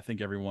I think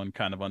everyone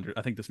kind of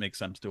I think this makes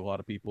sense to a lot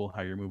of people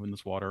how you're moving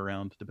this water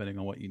around depending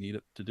on what you need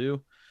it to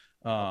do.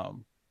 Yep.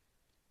 Um,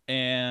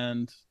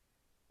 and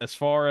as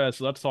far as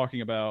so that's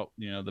talking about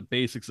the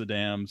basics of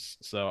dams.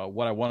 So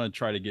what I want to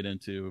try to get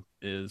into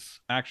is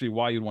actually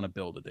why you'd want to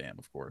build a dam,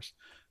 of course.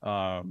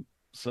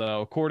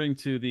 So according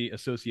to the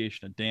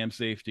Association of Dam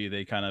Safety,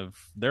 they kind of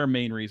their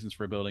main reasons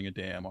for building a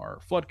dam are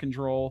flood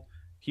control,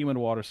 human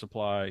water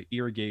supply,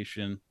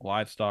 irrigation,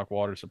 livestock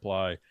water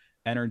supply,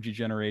 energy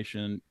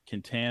generation,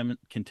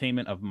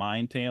 containment of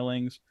mine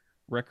tailings,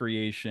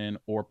 recreation,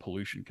 or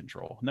pollution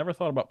control. Never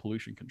thought about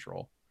pollution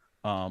control.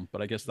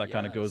 But I guess that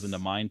kind of goes into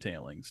Yes. mine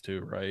tailings too,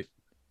 right?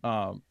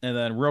 And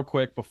then real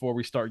quick before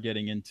we start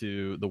getting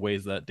into the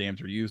ways that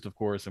dams are used, of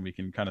course, and we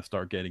can kind of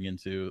start getting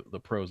into the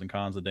pros and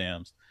cons of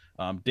dams.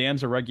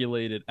 Dams are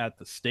regulated at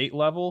the state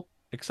level,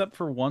 except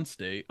for one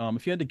state.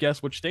 If you had to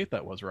guess which state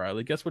that was,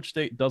 Riley, guess which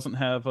state doesn't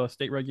have a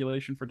state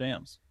regulation for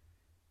dams?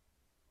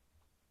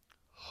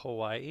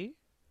 Hawaii?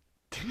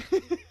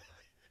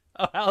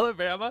 Oh,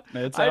 Alabama?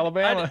 It's I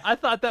Alabama. I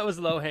thought that was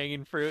low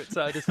hanging fruit,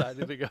 so I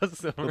decided to go The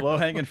somewhere low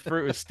hanging else.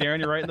 fruit is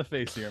staring you right in the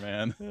face here,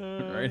 man.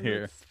 Right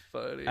here. That's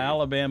funny.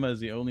 Alabama is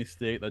the only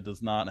state that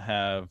does not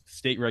have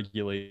state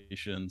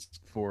regulations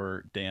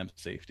for dam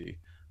safety,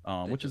 They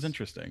which is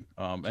interesting.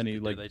 just Any do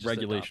like they just adopt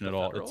regulation the at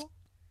all, it's federal?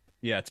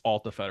 yeah, it's all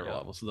at the federal Yeah.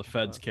 level. So the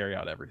feds Uh, carry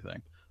out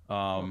everything. huh.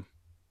 Um,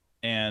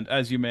 and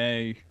as you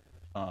may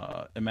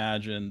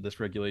imagine, this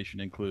regulation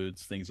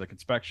includes things like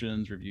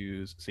inspections,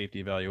 reviews, safety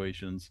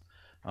evaluations.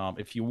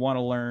 If you want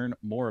to learn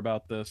more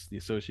about this, the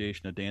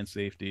Association of Dam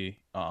Safety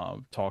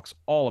talks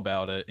all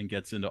about it and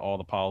gets into all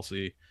the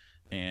policy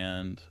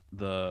and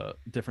the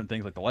different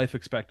things like the life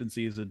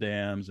expectancies of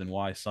dams and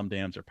why some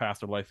dams are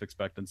past their life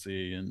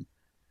expectancy. And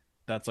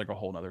that's like a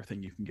whole other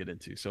thing you can get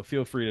into. So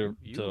feel free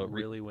You to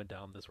really went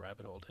down this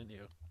rabbit hole, didn't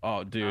you?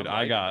 Oh, dude,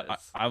 I'm liking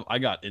this. I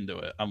got into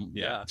it. Yeah,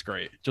 Yeah. it's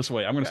great. Just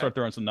wait, I'm gonna Okay. start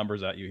throwing some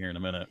numbers at you here in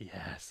a minute.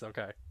 Yes.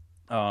 Okay.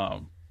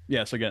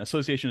 Yeah. So again,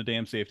 Association of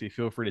Dam Safety.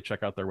 Feel free to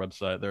check out their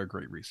website. They're a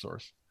great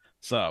resource.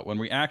 So when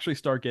we actually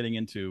start getting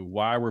into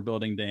why we're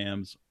building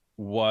dams,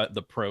 what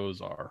the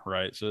pros are,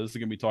 right? So this is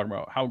gonna be talking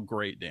about how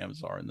great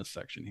dams are in this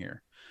section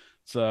here.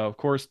 So of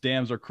course,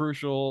 dams are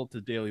crucial to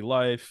daily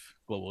life,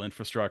 global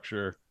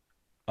infrastructure.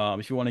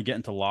 If you want to get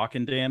into lock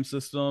and dam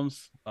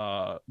systems,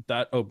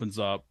 that opens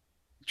up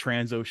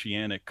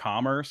transoceanic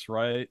commerce,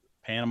 right?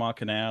 Panama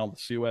Canal, the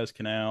Suez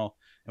Canal.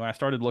 And when I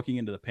started looking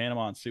into the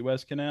Panama and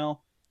Suez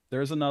Canal,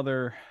 there's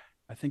another,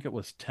 I think it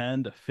was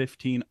 10 to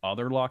 15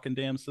 other lock and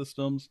dam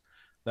systems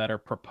that are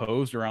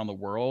proposed around the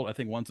world. I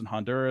think one's in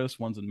Honduras,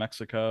 one's in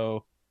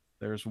Mexico.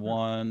 There's Hmm.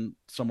 one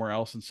somewhere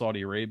else in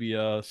Saudi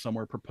Arabia,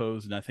 somewhere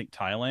proposed in I think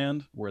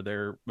Thailand, where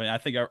they're. I mean, I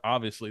think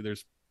obviously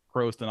there's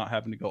pros to not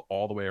having to go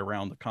all the way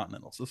around the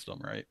continental system,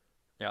 right?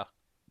 Yeah.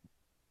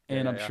 Yeah.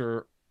 And Yeah. I'm Yeah.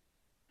 sure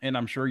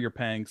I'm sure you're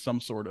paying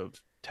some sort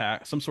of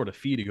tax, some sort of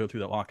fee to go through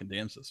that lock and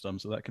dam system.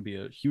 So that can be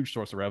a huge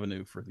source of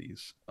revenue for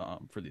these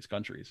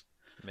countries.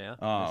 Yeah.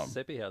 Um,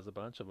 Mississippi has a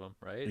bunch of them,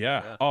 right?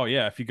 yeah. Yeah. Oh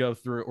yeah. If you go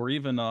through, or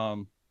even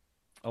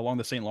along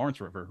the St. Lawrence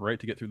River, right,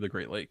 to get through the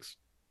Great Lakes.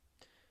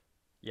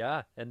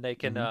 Yeah. And they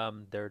can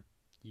Mm-hmm. they're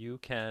you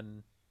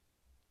can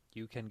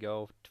you can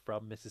go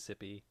from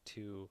Mississippi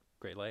to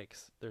Great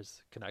Lakes.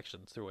 There's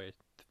connections through way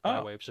by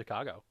Oh, way of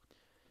Chicago.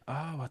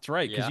 that's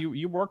right. Because Yeah.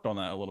 you worked on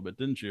that a little bit,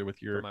 didn't you, with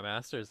For your my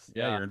master's.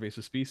 Yeah. your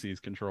invasive species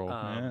control?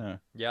 Yeah.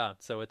 Yeah.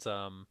 So it's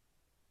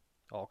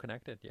all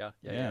connected. Yeah.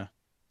 Yeah. Yeah. Yeah.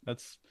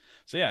 That's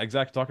so yeah,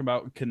 exactly. Talking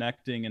about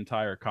connecting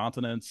entire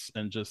continents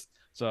and just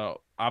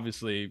so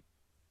obviously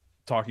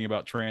talking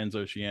about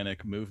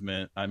transoceanic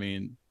movement, I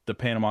mean, the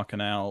Panama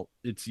Canal,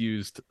 it's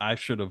used. I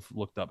should have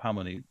looked up how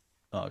many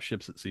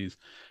ships it sees,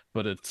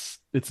 but it's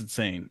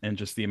insane, and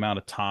just the amount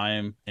of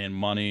time and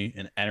money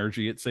and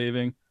energy it's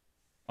saving,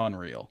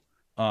 unreal.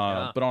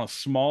 Yeah. But on a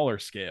smaller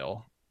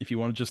scale, if you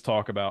want to just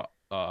talk about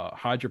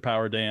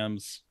hydropower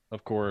dams,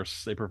 of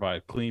course, they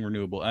provide clean,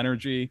 renewable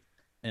energy.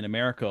 In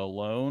America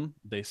alone,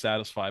 they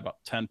satisfy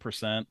about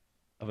 10%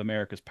 of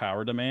America's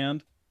power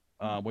demand,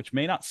 Hmm. which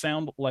may not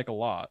sound like a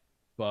lot,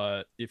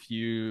 but if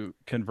you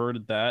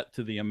converted that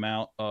to the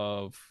amount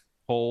of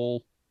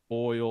coal,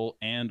 oil,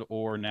 and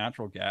or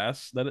natural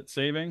gas that it's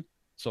saving,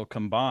 so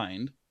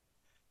combined,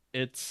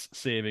 it's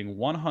saving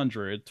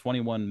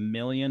 121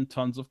 million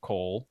tons of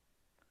coal,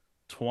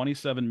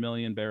 27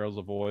 million barrels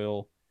of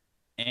oil,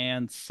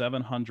 and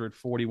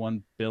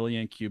 741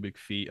 billion cubic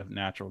feet of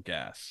natural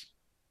gas,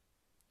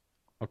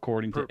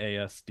 according to Per per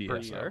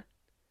ASDSO year.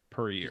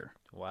 per Just year.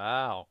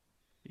 wow.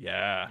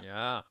 Yeah,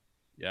 Yeah.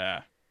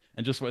 yeah.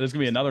 And just there's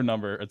gonna be Just another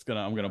number.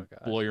 I'm gonna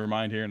oh blow gosh. your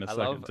mind here in a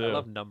second I too.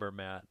 love number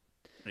Matt.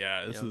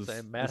 Yeah, You know what I'm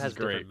saying? Matt this is has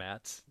different great.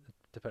 mats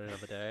depending on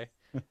the day.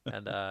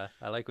 And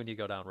I like when you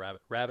go down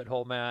rabbit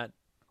hole Matt,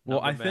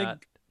 Well, number Matt.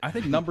 I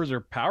think numbers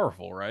are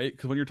powerful, right?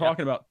 Because when you're Yeah.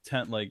 talking about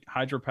 10 like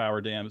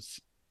hydropower dams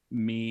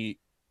meet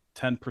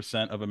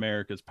 10% of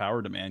America's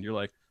power demand, you're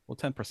like, well,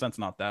 10% is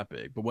not that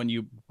big. But when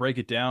you break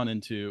it down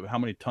into how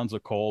many tons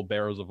of coal,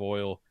 barrels of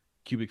oil,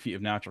 cubic feet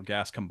of natural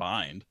gas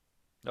combined,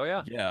 Oh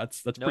yeah. yeah,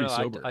 that's No, pretty no,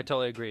 I sobering.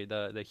 totally agree.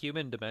 The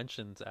human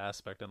dimensions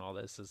aspect and all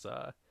this is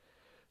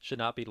should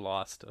not be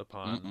lost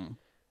upon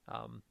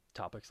Mm-mm.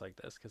 topics like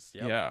this because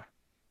yep. Yeah.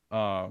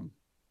 Um,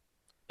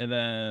 And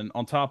then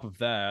on top of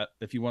that,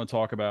 if you want to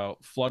talk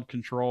about flood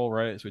control,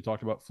 right? So we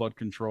talked about flood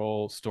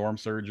control, storm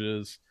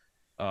surges.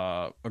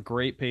 A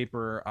great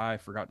paper. I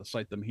forgot to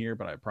cite them here,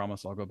 but I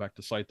promise I'll go back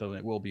to cite them.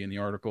 It will be in the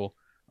article.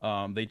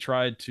 They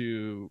tried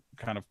to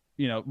kind of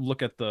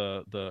look at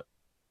the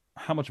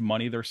how much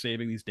money they're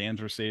saving. These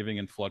dams are saving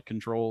in flood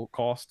control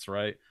costs,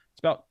 right? It's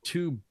about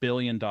 $2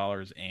 billion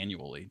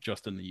annually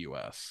just in the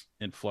U.S.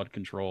 in flood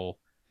control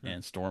Hmm.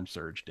 and storm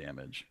surge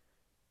damage.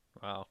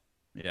 Wow.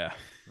 Yeah.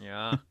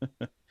 Yeah.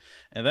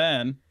 And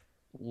then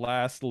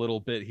last little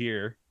bit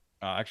here.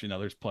 Actually, no,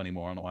 there's plenty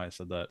more. I don't know why I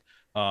said that.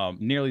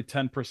 Nearly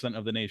 10%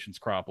 of the nation's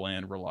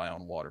cropland rely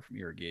on water from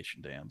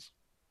irrigation dams.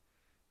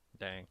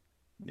 Dang.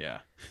 Yeah.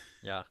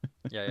 Yeah.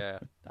 Yeah, yeah, yeah.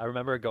 I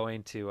remember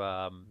going to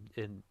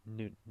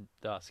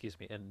excuse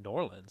me, in New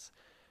Orleans,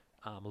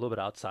 a little bit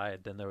outside.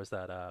 Then there was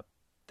that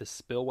the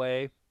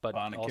spillway, but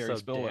Bonnet Carey also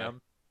Spillway.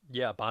 dam.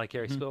 Yeah, Bonnet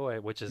Hmm. Spillway,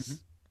 which Hmm.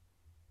 is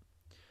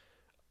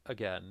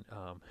again,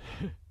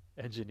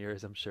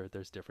 engineers. I'm sure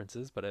there's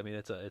differences, but I mean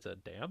it's a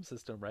dam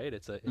system, right?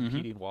 It's a Hmm.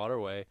 impeding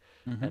waterway,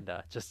 Hmm.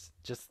 and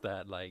just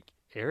that like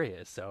area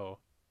is so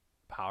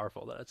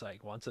powerful that it's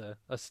like once a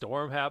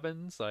storm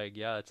happens, like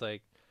yeah, it's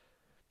like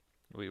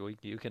we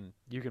you can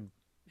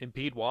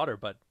impede water,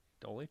 but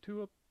only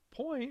to a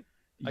point,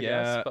 I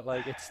guess. Yeah. But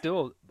like it's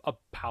still a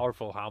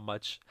powerful how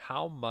much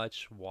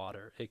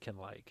water it can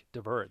like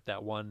divert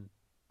that one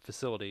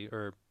facility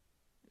or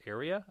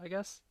area, I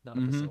guess. Not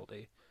a Hmm.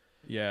 facility,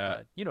 Yeah.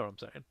 but you know what I'm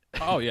saying.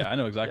 Oh yeah, I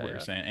know exactly Yeah, what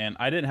you're yeah. saying, and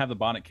I didn't have the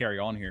bonnet carry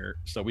on here,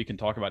 so we can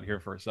talk about it here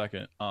for a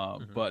second.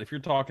 Hmm. But if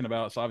you're talking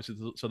about, so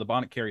obviously, so the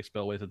bonnet carry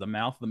spillway is at the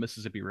mouth of the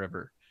Mississippi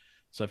River.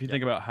 So if you Yep.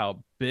 think about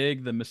how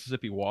big the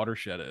Mississippi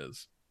watershed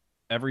is,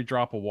 every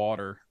drop of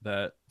water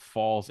that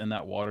falls in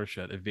that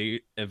watershed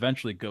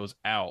eventually goes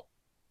out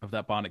of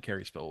that bonnet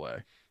carry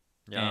spillway.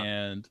 Yeah.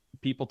 And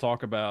people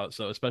talk about,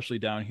 so especially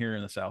down here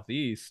in the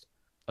southeast,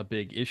 a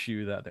big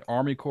issue that the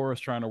Army Corps is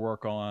trying to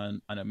work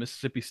on. I know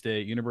Mississippi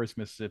State, University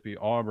of Mississippi,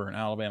 Auburn,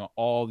 Alabama,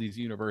 all these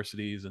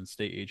universities and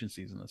state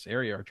agencies in this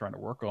area are trying to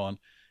work on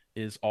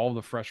is all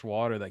the fresh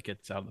water that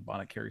gets out of the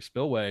Bonnet Carré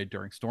spillway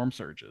during storm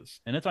surges.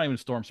 And it's not even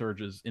storm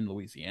surges in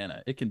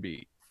Louisiana. It can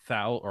be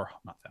or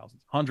not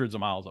thousands, hundreds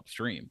of miles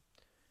upstream,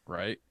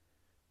 right?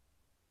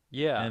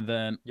 Yeah. And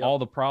then Yep. all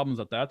the problems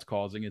that that's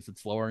causing is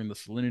it's lowering the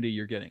salinity.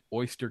 You're getting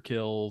oyster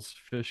kills,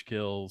 fish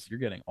kills. You're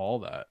getting all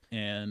that,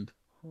 and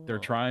they're Oh,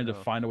 trying to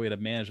yeah. find a way to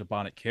manage the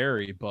bonnet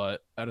carry.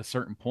 But at a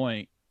certain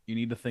point, you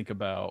need to think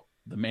about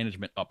the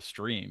management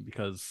upstream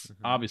because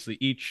Hmm. obviously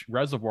each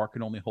reservoir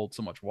can only hold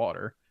so much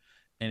water.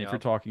 And if you're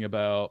Yep. talking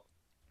about,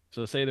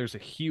 so say there's a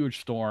huge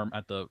storm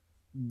at the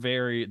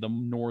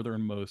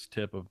northernmost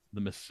tip of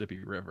the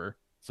Mississippi River,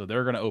 so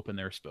they're going to open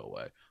their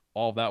spillway.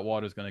 All of that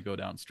water is going to go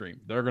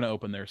downstream. They're going to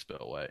open their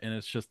spillway, and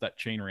it's just that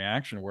chain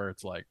reaction where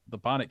it's like the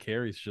bonnet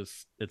carries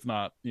just it's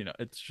not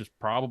it's just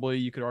probably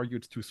you could argue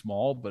it's too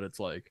small, but it's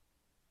like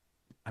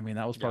I mean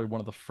that was Yeah. probably one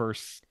of the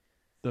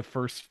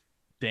first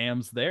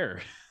dams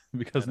there I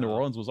because New know.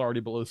 Orleans was already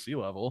below sea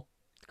level.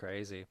 It's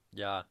crazy.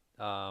 Yeah.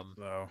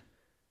 So.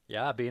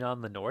 Yeah, being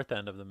on the north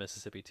end of the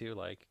Mississippi too,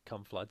 like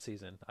come flood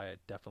season, I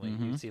definitely you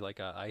Mm-hmm. see like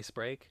a ice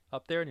break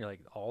up there, and you're like,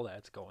 all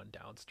that's going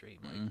downstream,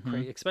 like Mm-hmm.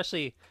 crazy.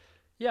 Especially,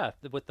 yeah,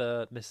 with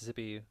the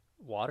Mississippi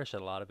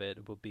watershed, a lot of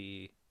it will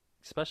be,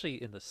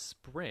 especially in the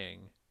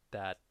spring,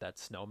 that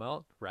snow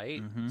melt,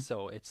 right? Mm-hmm.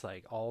 So it's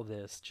like all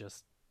this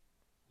just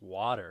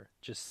water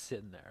just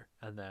sitting there,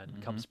 and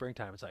then come Mm-hmm.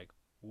 springtime, it's like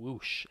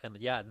whoosh, and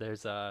yeah,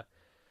 there's a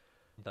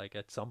like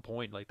at some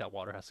point like that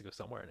water has to go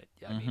somewhere, and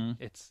I mean,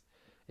 Mm-hmm.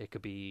 it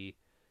could be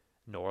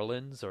New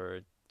Orleans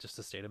or just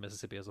the state of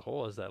Mississippi as a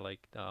whole is that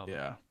like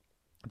Yeah.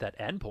 that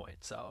end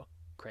point. So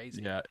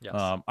crazy. Yeah. Yes.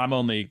 I'm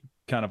only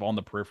kind of on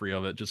the periphery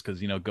of it just because,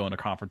 going to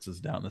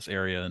conferences down in this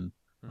area and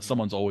Hmm.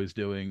 someone's always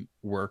doing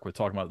work with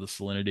talking about the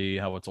salinity,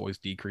 how it's always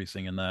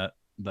decreasing in that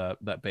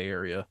Bay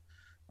Area.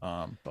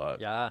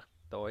 But Yeah,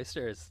 the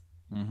oysters.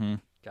 hmm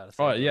Gotta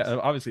oh save yeah, those.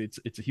 obviously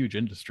it's a huge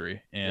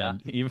industry, Yeah.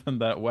 and even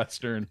that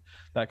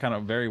kind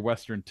of very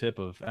western tip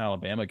of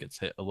Alabama gets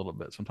hit a little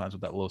bit sometimes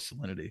with that low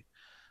salinity.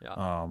 Yeah.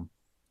 Um,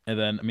 and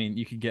then I mean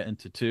you could get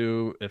into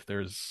two if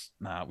there's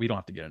we don't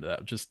have to get into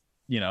that. Just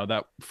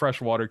that fresh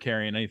water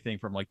carrying anything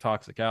from like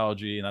toxic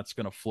algae, and that's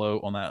going to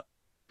float on that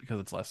because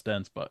it's less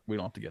dense. But we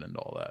don't have to get into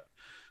all that.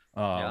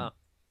 Yeah.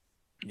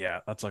 Yeah,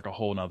 that's like a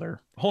whole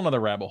nother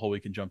rabbit hole we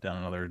can jump down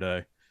another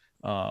day.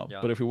 Yeah.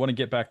 But if we want to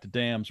get back to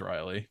dams,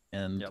 Riley,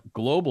 and Yep.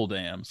 global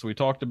dams, so we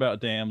talked about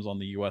dams on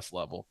the US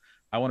level.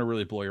 I want to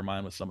really blow your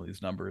mind with some of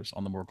these numbers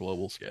on the more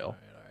global All scale.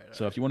 right. All right. All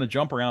So if right. you want to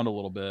jump around a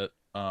little bit,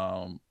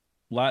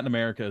 Latin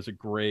America is a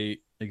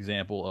great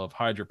example of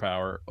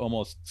hydropower.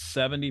 Almost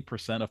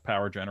 70% of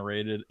power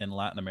generated in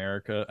Latin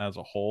America as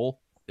a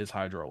whole is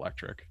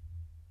hydroelectric.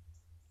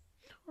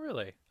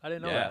 Really? I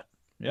didn't know Yeah. that.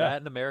 Yeah.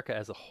 Latin America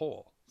as a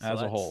whole. So As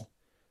a that's whole.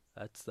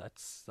 that's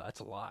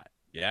a lot.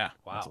 Yeah.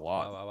 That's a Wow.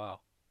 lot. Wow. Wow. Wow.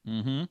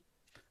 Mm-hmm.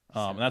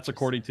 And that's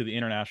according 70%. to the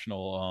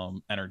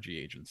International Energy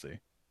Agency,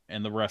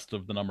 and the rest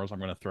of the numbers I'm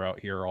going to throw out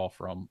here are all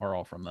from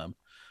them.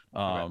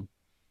 Okay. Um,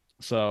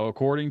 so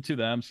according to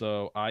them,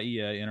 so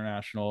IEA,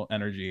 International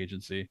Energy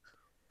Agency,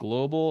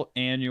 global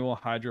annual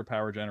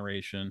hydropower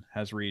generation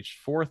has reached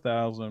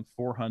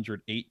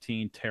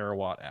 4,418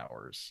 terawatt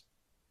hours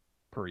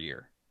per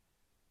year.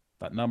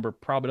 That number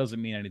probably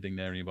doesn't mean anything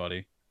to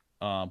anybody,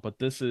 but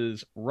this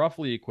is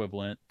roughly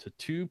equivalent to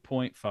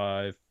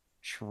 2.5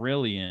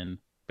 trillion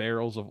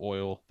barrels of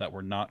oil that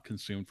were not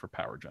consumed for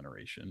power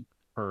generation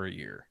per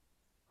year.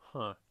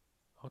 Huh.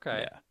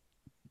 Okay. Yeah,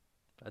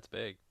 That's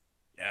big.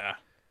 yeah.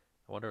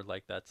 I wonder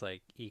like that's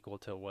like equal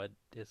to what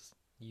is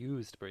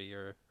used per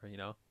year, or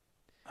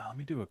Let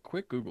me do a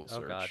quick Google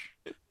Oh God.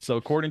 search. So,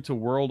 according to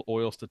World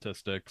Oil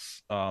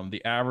Statistics,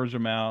 the average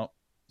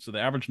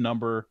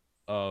number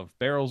of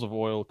barrels of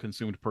oil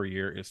consumed per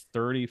year is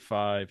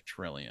 35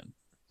 trillion.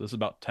 This is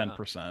about Yeah.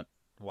 10%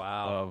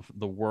 Wow. of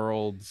the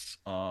world's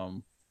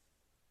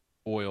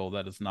oil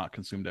that is not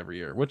consumed every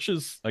year, which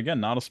is again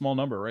not a small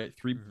number, right?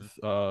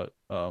 Hmm.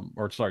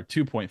 Or sorry,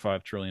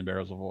 2.5 trillion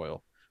barrels of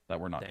oil that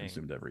were not Dang.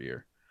 consumed every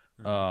year.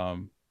 Hmm.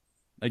 Um,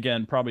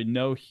 Again, probably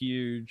no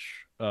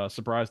huge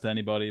surprise to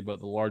anybody, but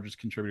the largest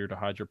contributor to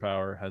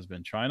hydropower has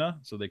been China.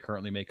 So they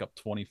currently make up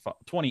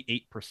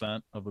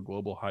 28% of the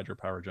global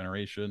hydropower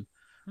generation.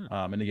 Hmm.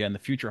 And again, the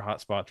future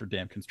hotspots for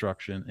dam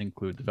construction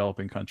include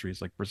developing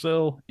countries like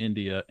Brazil,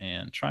 India,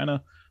 and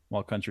China,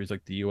 while countries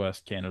like the US,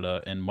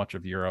 Canada, and much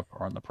of Europe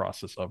are in the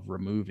process of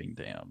removing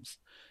dams.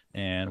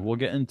 And Okay. we'll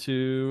get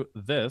into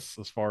this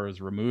as far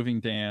as removing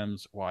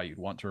dams, why you'd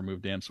want to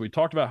remove dams. So we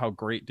talked about how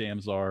great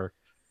dams are.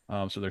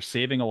 So they're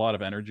saving a lot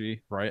of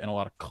energy, right? And a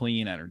lot of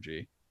clean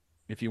energy.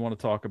 If you want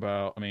to talk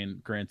about, I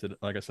mean, granted,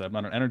 like I said, I'm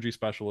not an energy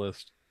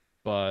specialist,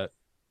 but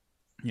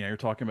you're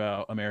talking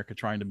about America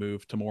trying to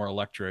move to more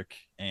electric,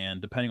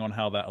 and depending on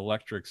how that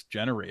electric's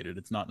generated,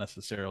 it's not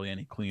necessarily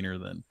any cleaner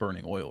than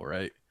burning oil,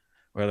 right?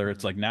 Whether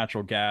it's Hmm. like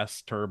natural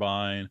gas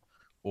turbine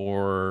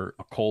or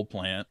a coal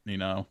plant,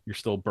 you're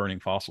still burning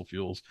fossil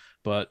fuels.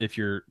 But if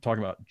you're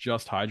talking about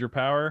just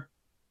hydropower,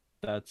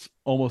 that's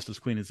almost as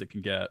clean as it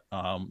can get.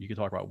 You can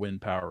talk about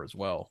wind power as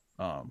well.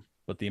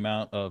 But the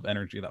amount of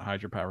energy that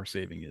hydropower is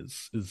saving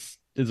is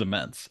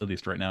immense, at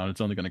least right now, and it's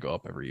only going to go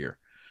up every year.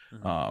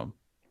 Hmm. Um,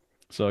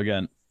 so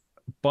again,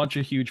 bunch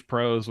of huge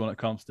pros when it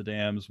comes to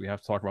dams. We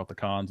have to talk about the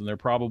cons, and they're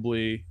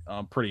probably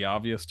pretty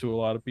obvious to a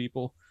lot of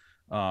people.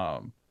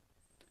 Um,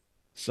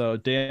 so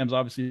dams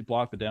obviously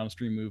block the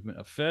downstream movement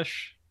of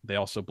fish. They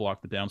also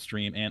block the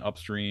downstream and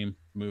upstream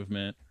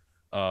movement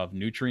of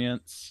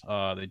nutrients.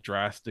 They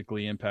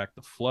drastically impact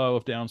the flow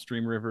of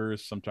downstream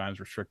rivers, sometimes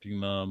restricting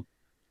them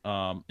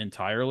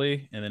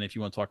entirely. And then if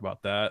you want to talk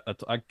about that,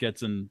 that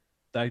gets in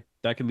that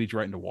can lead you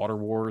right into water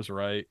wars,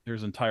 right?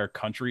 There's entire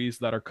countries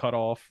that are cut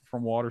off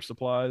from water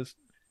supplies.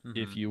 Hmm.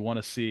 If you want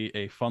to see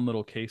a fun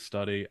little case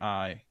study,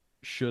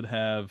 should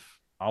have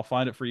I'll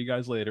find it for you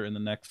guys later in the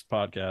next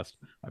podcast,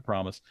 I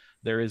promise.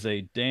 There is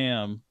a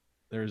dam,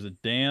 there's a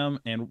dam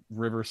and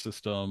river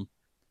system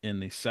in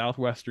the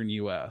southwestern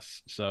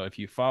US. So if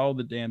you follow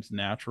the dam's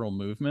natural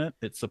movement,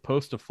 it's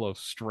supposed to flow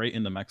straight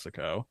into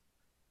Mexico,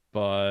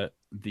 but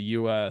the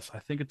US, I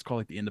think it's called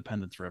like the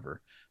Independence River.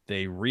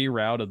 They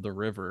rerouted the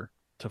river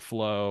to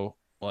flow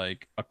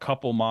like a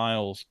couple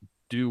miles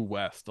due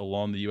west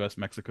along the US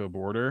Mexico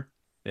border.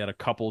 They had a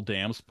couple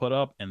dams put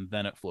up and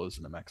then it flows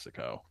into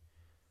Mexico.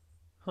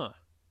 Huh.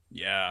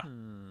 Yeah.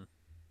 Hmm.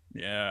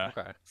 Yeah.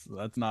 Okay. So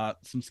that's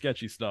not some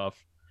sketchy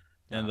stuff.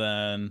 And Yeah.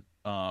 then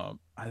I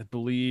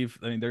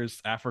mean,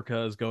 there's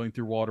Africa is going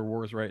through water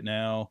wars right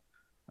now.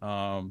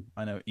 I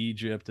know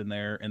Egypt and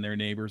their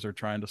neighbors are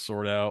trying to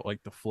sort out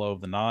like the flow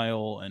of the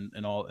Nile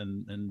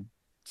and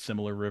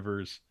similar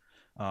rivers.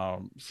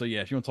 So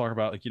yeah, if you want to talk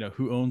about like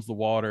who owns the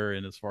water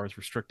and as far as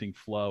restricting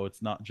flow,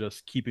 it's not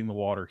just keeping the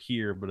water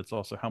here, but it's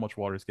also how much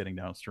water is getting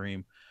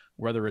downstream,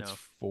 whether it's Yeah.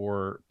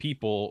 for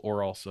people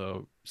or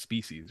also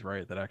species,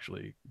 right? That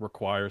actually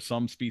require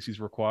some species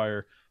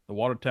require the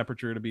water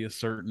temperature to be a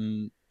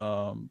certain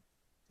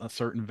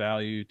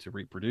value to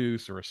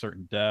reproduce or a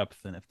certain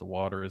depth, and if the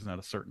water isn't at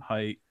a certain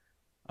height,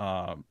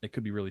 it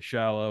could be really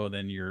shallow, and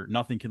then you're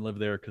nothing can live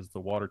there because the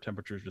water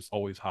temperature is just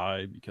always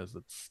high because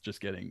it's just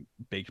getting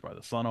baked by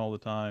the sun all the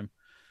time.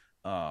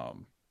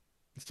 um,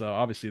 so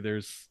obviously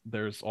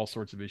there's all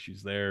sorts of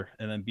issues there,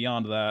 and then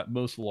beyond that,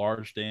 most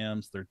large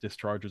dams, their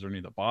discharges are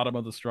near the bottom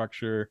of the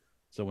structure.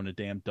 So when a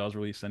dam does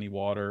release any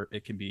water,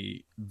 it can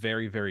be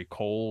very, very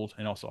cold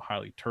and also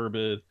highly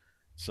turbid.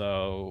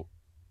 So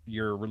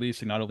you're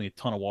releasing not only a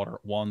ton of water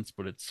at once,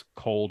 but it's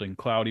cold and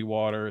cloudy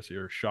water. So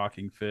you're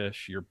shocking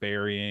fish, you're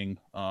burying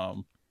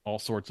all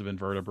sorts of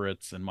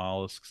invertebrates and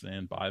mollusks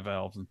and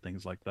bivalves and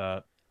things like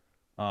that.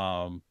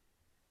 Um,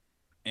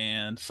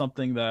 and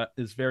something that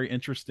is very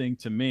interesting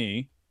to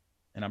me,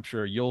 and I'm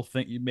sure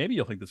maybe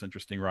you'll think this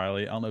interesting,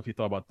 Riley. I don't know if you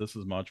thought about this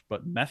as much,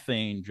 but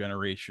methane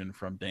generation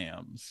from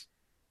dams.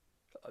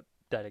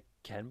 That it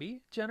can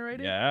be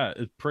generated? Yeah,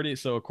 it's pretty.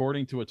 So,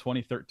 according to a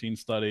 2013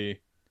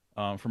 study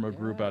from a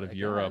group Yeah, out of I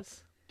Europe,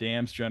 guess.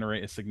 dams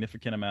generate a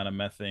significant amount of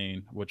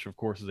methane, which, of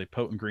course, is a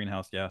potent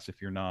greenhouse gas.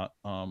 If you're not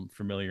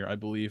familiar, I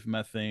believe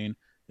methane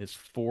is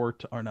or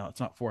no, it's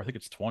not four. I think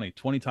it's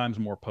 20 times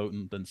more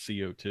potent than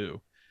CO2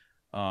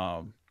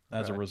 um,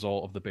 as a Okay.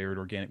 result of the buried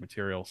organic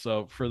material.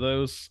 So, for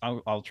those,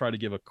 I'll try to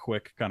give a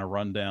quick kind of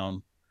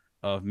rundown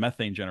of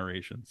methane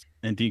generations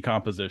and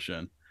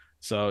decomposition.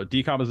 So,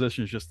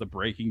 decomposition is just the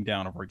breaking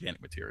down of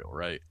organic material,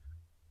 right?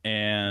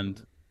 And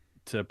Hmm.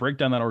 to break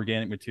down that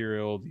organic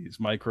material, these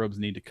microbes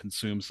need to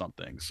consume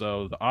something.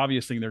 So the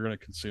obvious thing they're going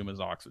to consume is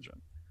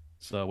oxygen.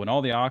 So when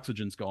all the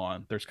oxygen's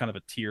gone, there's kind of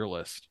a tier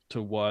list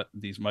to what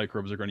these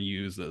microbes are going to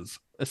use as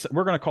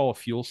we're going to call a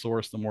fuel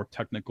source. The more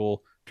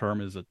technical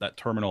term is that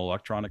terminal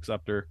electron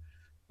acceptor,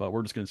 but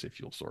we're just going to say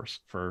fuel source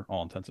for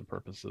all intents and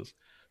purposes.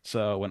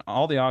 So when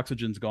all the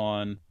oxygen's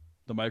gone,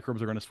 the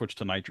microbes are going to switch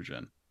to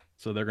nitrogen.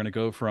 So they're going to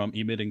go from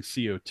emitting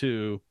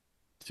CO2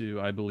 to,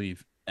 I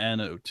believe,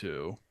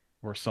 NO2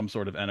 or some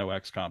sort of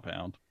NOx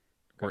compound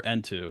Okay. or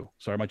N2.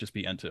 Sorry, it might just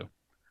be N2.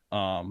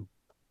 Um,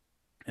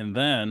 and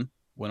then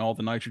when all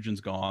the nitrogen's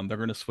gone, they're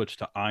going to switch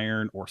to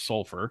iron or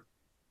sulfur.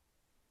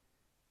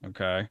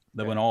 Okay.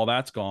 Then when Okay. all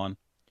that's gone,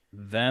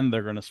 then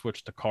they're going to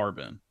switch to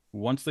carbon.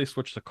 Once they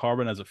switch to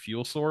carbon as a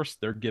fuel source,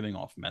 they're giving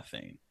off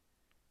methane.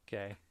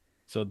 Okay.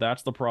 So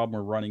that's the problem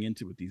we're running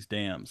into with these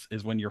dams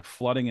is when you're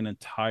flooding an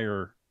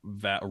entire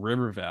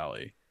river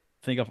valley,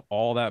 think of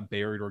all that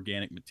buried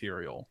organic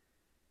material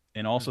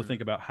and also Hmm.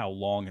 think about how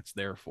long it's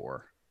there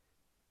for.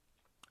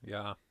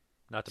 Yeah.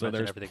 Not to So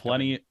mention everything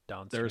coming there's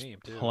downstream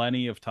too.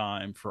 plenty of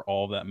time for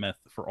all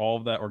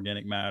of that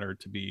organic matter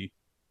to be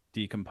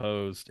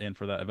decomposed and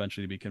for that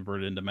eventually to be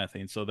converted into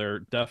methane. So they're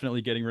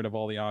definitely getting rid of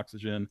all the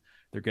oxygen,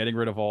 they're getting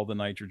rid of all the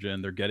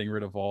nitrogen, they're getting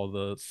rid of all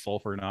the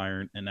sulfur and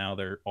iron, and now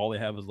they're all they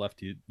have is left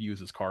to use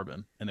is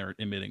carbon, and they're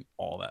emitting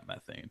all that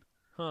methane.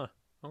 Huh.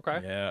 Okay.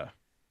 Yeah.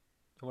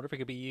 I wonder if it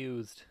could be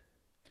used,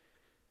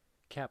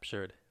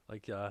 captured,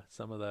 like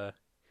some of the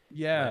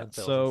Yeah. landfills and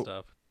So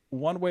stuff.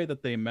 one way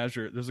that they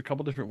measure, there's a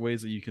couple different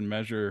ways that you can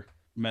measure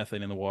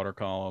methane in the water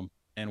column.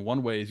 And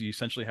one way is you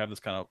essentially have this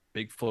kind of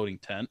big floating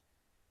tent.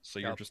 So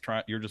Yep.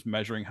 you're just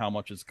measuring how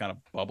much is kind of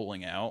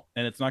bubbling out.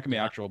 And it's not gonna be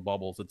Yeah. actual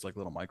bubbles, it's like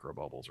little micro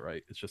bubbles,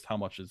 right? It's just how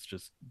much is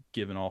just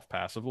given off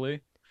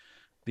passively.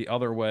 The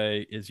other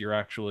way is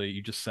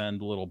you just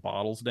send little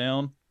bottles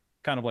down,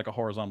 kind of like a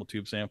horizontal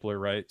tube sampler,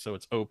 right? So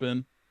it's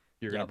open.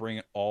 You're gonna Yep. bring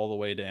it all the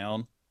way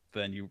down.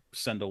 Then you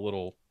send a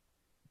little,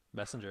 it's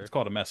Messenger.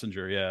 called a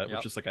messenger, yeah, which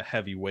Yep. is like a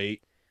heavy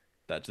weight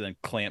that then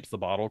clamps the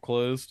bottle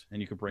closed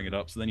and you can bring it Hmm.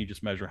 up. So then you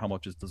just measure how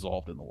much is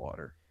dissolved in the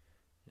water.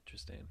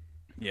 Interesting.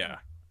 Yeah.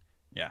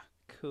 Yeah.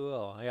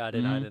 Cool. Yeah,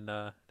 Hmm.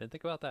 didn't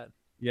think about that. Hmm.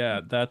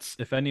 Yeah. That's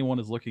if anyone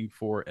is looking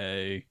for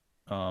a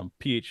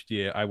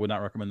PhD, I would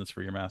not recommend this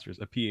for your master's.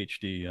 A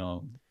PhD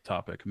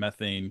topic,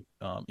 methane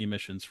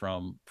emissions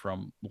from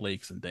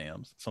lakes and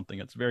dams, something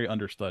that's very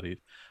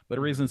understudied, but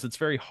Hmm. reasons it's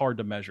very hard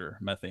to measure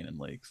methane in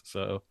lakes.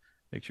 So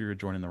make sure you're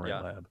joining the right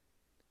Yeah. lab.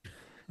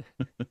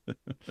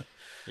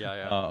 Yeah.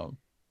 Yeah. um,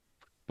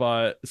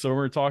 But so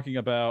we're talking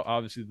about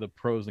obviously the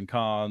pros and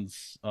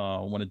cons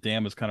when a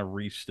dam has kind of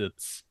reached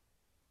its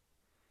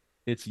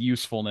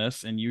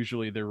usefulness, and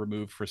usually they're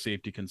removed for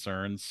safety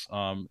concerns.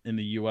 In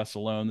the U.S.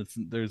 alone,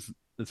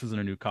 this isn't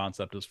a new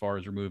concept as far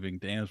as removing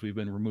dams. We've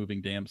been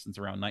removing dams since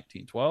around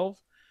 1912,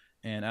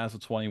 and as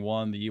of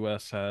 21, the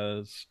U.S.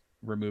 has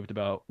removed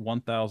about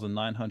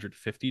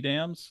 1,950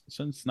 dams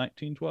since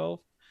 1912.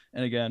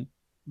 And again,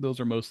 those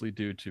are mostly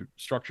due to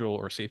structural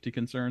or safety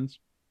concerns.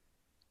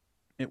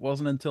 It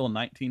wasn't until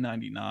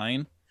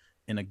 1999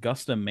 in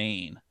Augusta,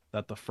 Maine,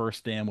 that the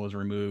first dam was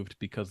removed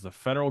because the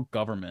federal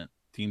government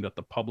deemed that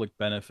the public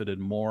benefited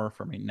more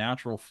from a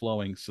natural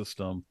flowing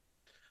system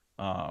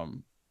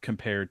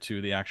compared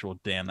to the actual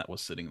dam that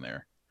was sitting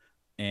there.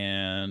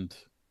 And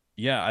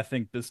yeah, I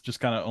think this just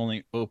kind of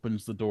only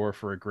opens the door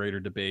for a greater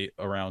debate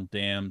around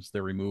dams,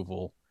 their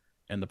removal,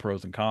 and the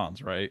pros and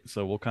cons, right?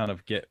 So we'll kind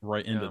of get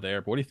right into Yeah.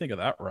 there. But what do you think of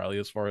that, Riley,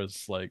 as far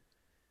as like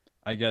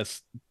I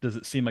guess, does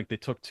it seem like they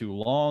took too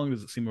long?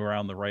 Does it seem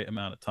around the right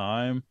amount of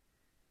time?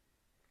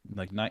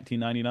 Like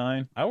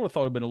 1999? I would have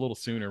thought it'd been a little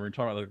sooner. We're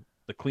talking about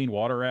the Clean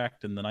Water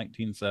Act in the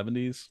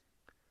 1970s.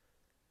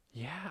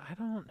 Yeah. I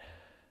don't.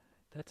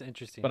 That's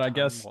interesting. But I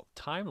guess,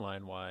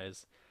 Timeline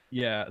wise.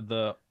 yeah,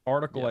 the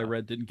article I Yeah.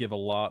 read didn't give a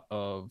lot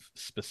of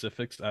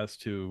specifics as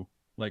to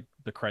like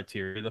the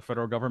criteria the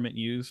federal government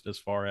used as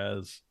far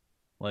as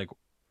like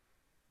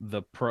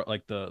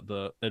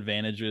the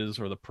advantages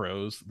or the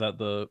pros that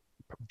the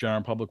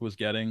general public was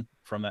getting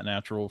from that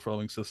natural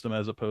flowing system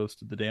as opposed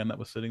to the dam that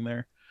was sitting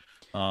there.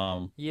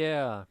 Um,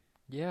 Yeah.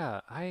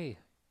 Yeah. I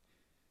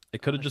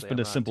it could have just honestly, been I'm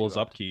as not simple too as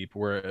up to. upkeep,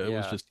 where it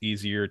was Yeah. just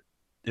easier.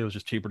 It was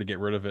just cheaper to get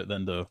rid of it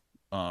than to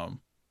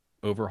um,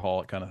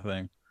 overhaul it, kind of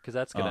thing. Because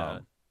that's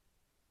gonna Um,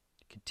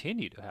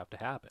 continue to have to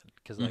happen.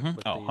 Because like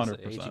with Oh, these 100%.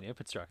 aging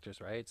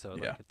infrastructures, right? So Yeah.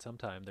 like at some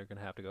time they're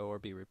gonna have to go or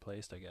be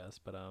replaced, I guess.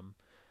 But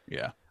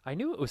Yeah. I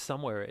knew it was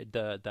somewhere.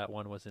 That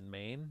one was in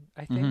Maine,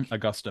 I think.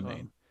 Augusta, Oh,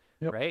 Maine.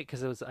 Yep. right.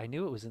 Because it was. I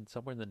knew it was in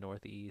somewhere in the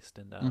Northeast,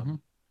 and hmm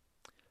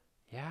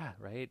yeah,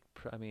 right.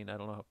 I mean, I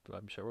don't know.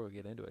 I'm sure we'll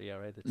get into it. Yeah,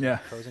 right. There's Yeah.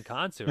 pros and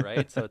cons to it,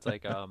 right? So it's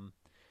like,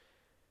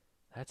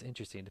 that's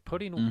interesting.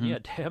 Putting hmm yeah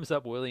dams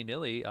up willy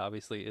nilly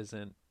obviously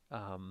isn't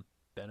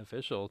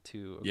beneficial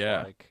to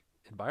Yeah. aquatic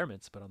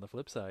environments, but on the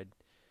flip side,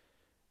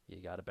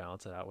 you got to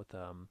balance it out with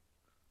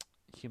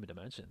human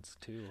dimensions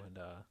too. And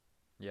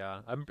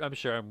yeah, I'm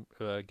sure I'm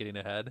getting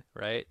ahead,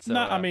 right?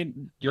 No, So I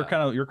mean, yeah,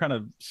 you're kind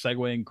of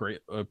segueing great,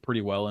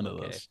 pretty well into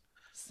okay. this.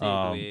 Say Um,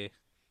 we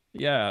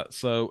yeah.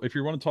 So if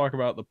you want to talk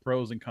about the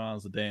pros and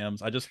cons of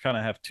dams, I just kind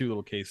of have two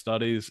little case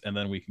studies, and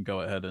then we can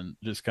go ahead and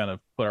just kind of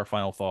put our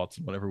final thoughts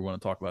and whatever we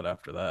want to talk about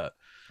after that.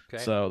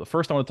 okay? So the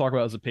first I want to talk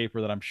about is a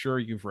paper that I'm sure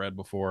you've read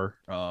before,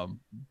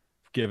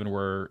 given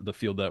we're the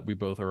field that we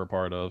both are a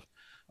part of.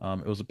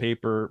 It was a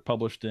paper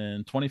published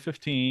in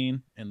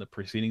 2015 in the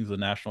Proceedings of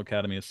the National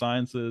Academy of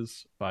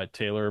Sciences by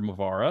Taylor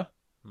Mavara.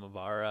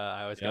 Mavara,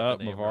 I always got the Yeah,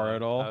 name Mavara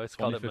et wrong. I al. always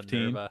called it 2015.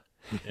 Minerva.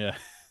 Yeah.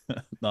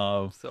 I'm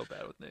uh, so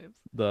bad with names.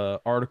 the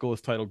article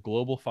is titled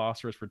Global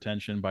Phosphorus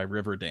Retention by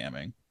River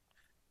Damming.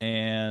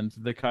 And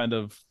the kind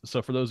of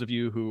so for those of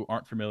you who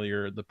aren't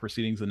familiar, the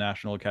Proceedings of the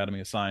National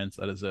Academy of Science,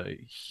 that is a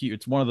huge,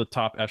 it's one of the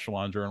top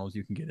echelon journals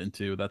you can get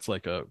into. That's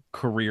like a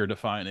career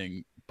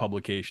defining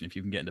publication if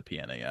you can get into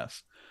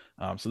PNAS.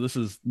 So this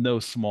is no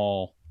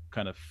small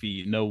kind of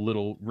feat, no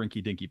little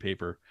rinky dinky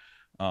paper.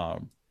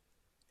 Um,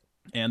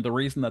 and the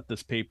reason that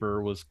this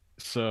paper was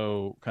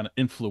so kind of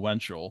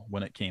influential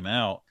when it came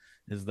out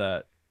is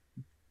that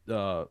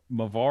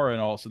Mavara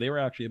and all, so they were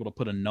actually able to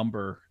put a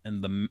number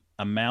in the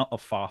amount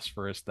of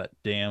phosphorus that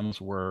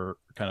dams were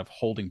kind of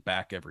holding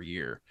back every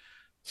year.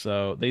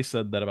 So they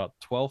said that about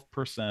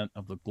 12%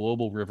 of the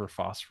global river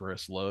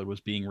phosphorus load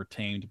was being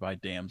retained by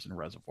dams and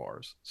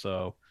reservoirs.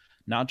 So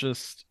not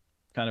just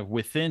kind of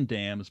within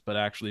dams, but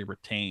actually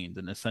retained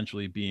and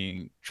essentially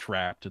being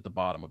trapped at the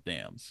bottom of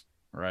dams,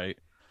 right?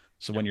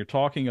 So Yep. when you're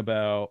talking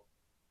about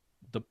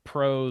the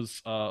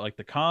pros, like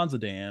the cons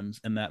of dams,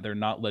 and that they're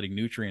not letting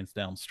nutrients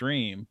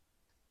downstream,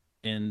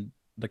 in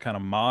the kind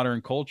of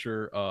modern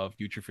culture of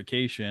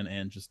eutrophication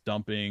and just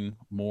dumping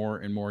more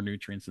and more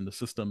nutrients into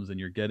systems, and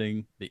you're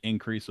getting the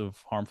increase of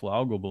harmful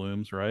algal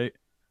blooms, right?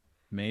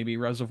 Maybe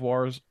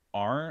reservoirs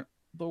aren't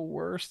the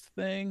worst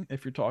thing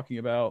if you're talking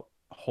about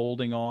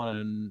holding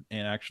on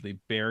and actually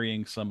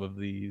burying some of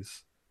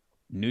these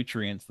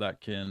nutrients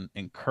that can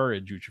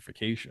encourage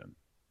eutrophication.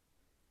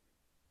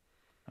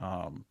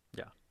 Um,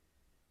 Yeah.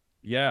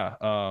 yeah,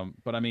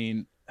 but I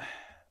mean,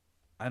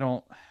 I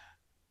don't.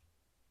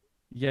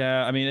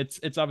 Yeah, I mean,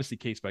 it's obviously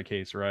case by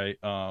case, right?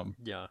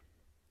 Yeah.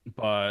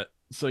 But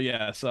so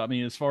yeah, so I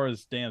mean, as far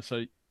as dams,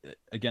 so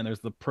again, there's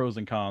the pros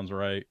and cons,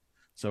 right?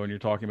 So when you're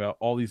talking about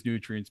all these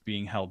nutrients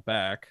being held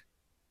back,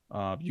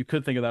 you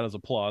could think of that as a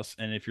plus.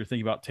 And if you're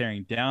thinking about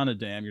tearing down a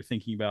dam, you're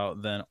thinking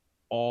about then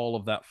all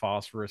of that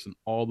phosphorus and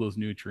all those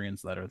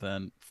nutrients that are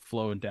then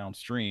flowing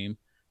downstream.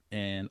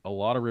 And a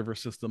lot of river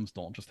systems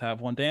don't just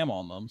have one dam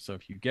on them. So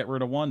if you get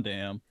rid of one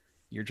dam,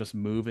 you're just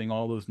moving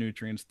all those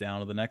nutrients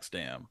down to the next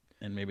dam.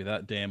 And maybe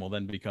that dam will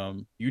then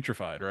become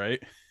eutrophied,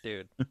 right?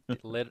 Dude,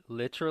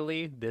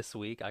 literally this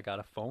week I got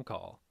a phone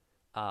call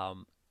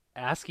um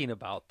asking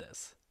about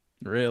this.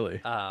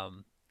 Really?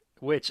 Um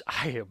which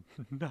I am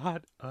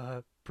not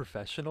a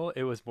professional.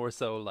 It was more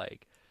so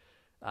like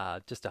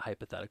just a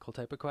hypothetical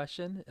type of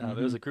question.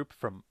 It was Mm-hmm. a group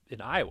from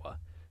in Iowa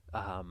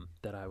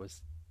that I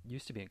was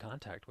used to be in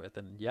contact with,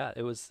 and yeah,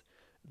 it was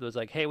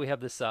like, hey, we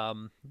have this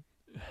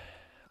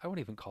I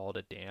wouldn't even call it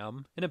a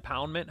dam, an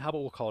impoundment. How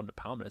about we'll call it an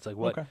impoundment? It's like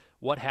Okay.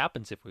 what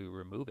happens if we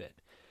remove it?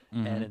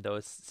 And Mm-hmm. in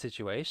those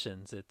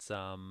situations, it's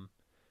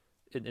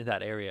in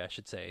that area, I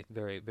should say,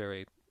 very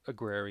very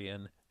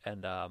agrarian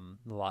and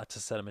lots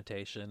of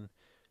sedimentation.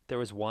 There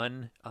was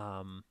one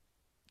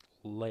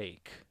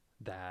lake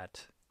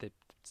that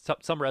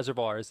some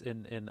reservoirs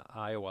in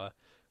Iowa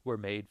were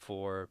made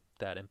for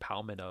that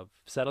impoundment of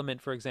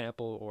settlement, for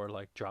example, or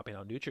like dropping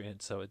out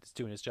nutrients. So it's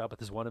doing its job. But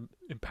this one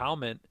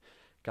impoundment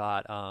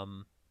got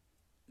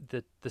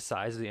the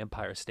size of the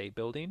Empire State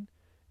Building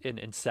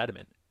in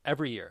sediment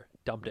every year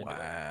dumped into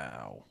it.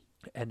 Wow.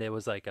 And it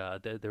was like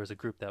there was a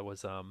group that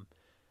was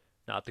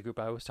not the group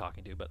I was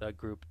talking to, but a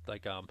group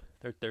like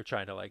they're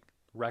trying to like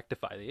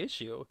rectify the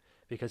issue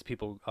because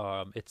people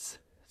it's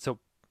so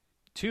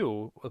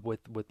too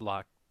with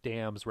locked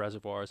dams,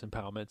 reservoirs,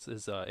 impoundments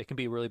is it can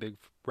be a really big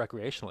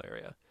recreational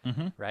area,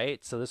 Mm-hmm.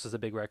 right? So this was a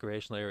big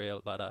recreational area,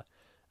 a lot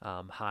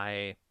of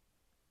high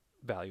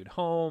valued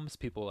homes,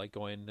 people like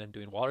going and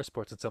doing water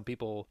sports, and some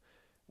people.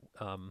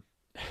 Um,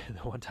 the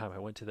one time I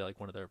went to like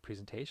one of their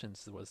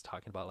presentations was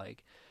talking about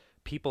like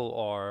people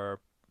are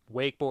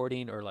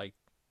wakeboarding or like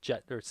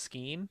jet or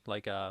skiing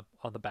like on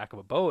the back of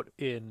a boat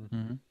in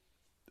Hmm.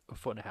 a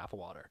foot and a half of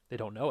water. They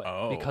don't know it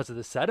Oh. because of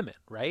the sediment,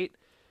 right?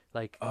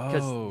 Like,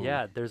 because Oh.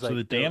 yeah, there's So like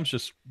the dam's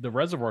just the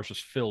reservoir's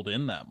just filled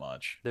in that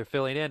much. they're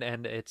filling in,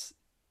 and it's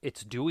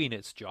doing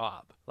its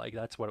job. Like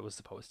that's what it was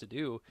supposed to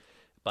do.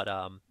 But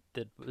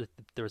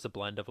there was a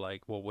blend of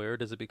like, well, where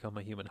does it become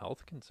a human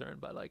health concern?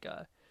 But like,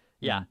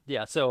 Mm.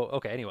 yeah. So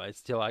okay,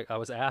 anyways, so I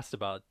was asked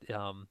about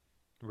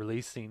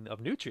releasing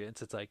of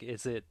nutrients. It's like,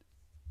 is it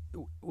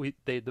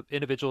the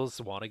individuals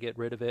want to get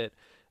rid of it,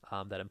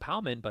 that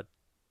impoundment, but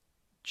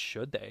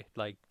should they?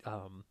 Like,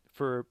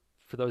 for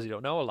those who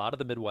don't know, a lot of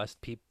the Midwest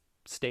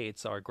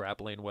states are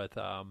grappling with,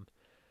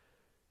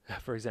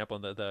 for example,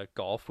 in the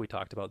Gulf, we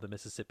talked about the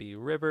Mississippi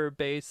River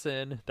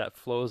basin that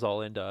flows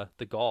all into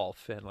the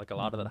Gulf, and like a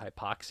lot of Hmm. the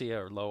hypoxia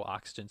or low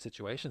oxygen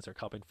situations are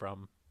coming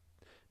from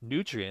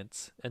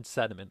nutrients and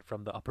sediment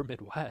from the upper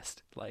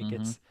Midwest. Like Hmm.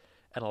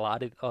 and a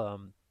lot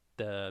of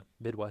the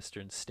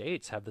Midwestern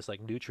states have this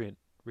like nutrient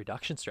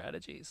reduction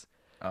strategies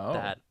Oh.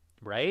 that,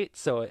 right?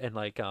 So and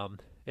like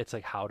it's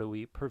like, how do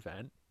we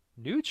prevent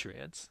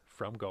nutrients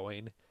from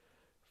going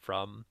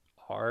from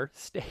our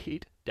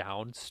state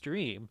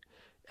downstream?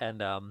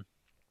 And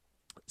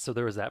so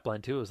there was that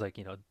blend too. It was like,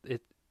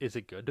 it is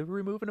it good to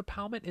remove an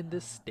impoundment in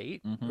this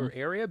state Hmm. or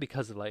area,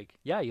 because of like,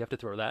 yeah, you have to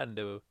throw that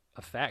into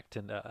effect.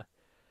 And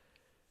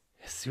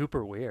it's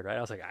super weird, right?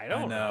 I was like, I I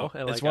don't know. know.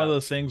 And It's like one of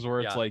those things where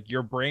it's yeah, like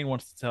your brain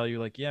wants to tell you,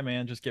 like, yeah,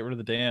 man, just get rid of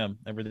the dam.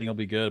 Everything will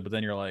be good. But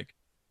then you're like,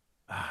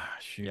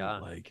 shoot, yeah,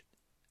 like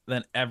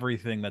then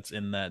everything that's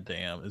in that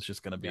dam is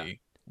just gonna yeah. be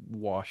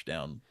washed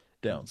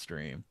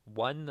downstream.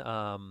 One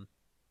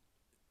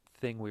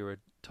thing we were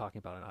talking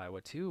about in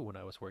Iowa too when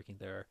I was working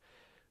there,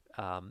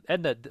 and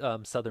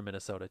that southern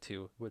Minnesota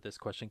too, where this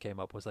question came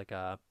up, was like,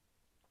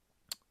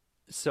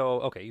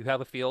 so okay, you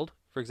have a field,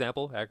 for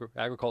example,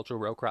 agricultural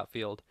row crop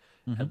field,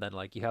 Hmm. and then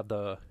like you have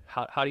the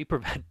how do you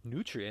prevent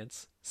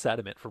nutrients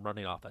sediment from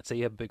running off that? Say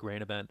you have a big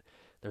rain event,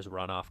 there's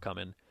runoff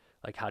coming.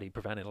 Like, how do you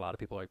prevent it? A lot of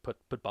people like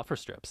put buffer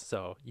strips,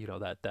 so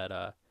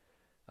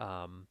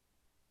um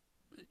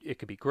it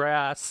could be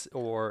grass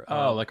or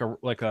Oh, like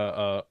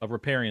a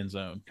riparian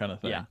zone kind of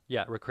yeah, thing.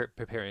 yeah,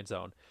 riparian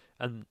zone.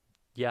 And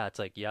yeah, it's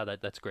like, yeah,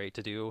 that's great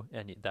to do,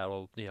 and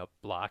that'll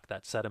block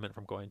that sediment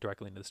from going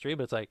directly into the stream.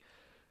 But it's like,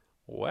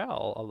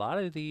 well, a lot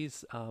of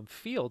these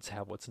fields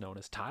have what's known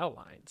as tile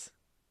lines.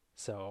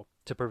 So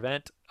to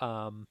prevent,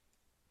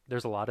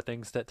 there's a lot of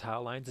things that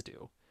tile lines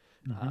do,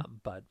 Hmm.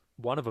 but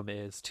one of them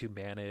is to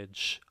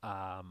manage.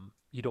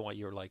 You don't want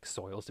your like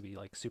soils to be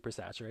like super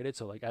saturated.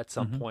 So like at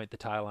some Hmm. point, the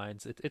tile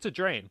lines, it's a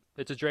drain.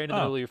 It's a drain in the Oh,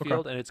 middle of your okay.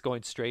 field, and it's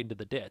going straight into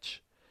the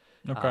ditch.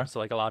 Okay. So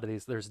like a lot of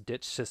these, there's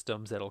ditch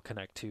systems that'll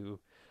connect to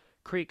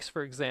creeks,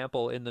 for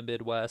example, in the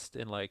Midwest,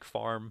 in like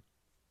farm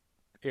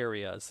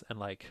areas. And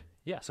like,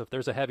 yeah, so if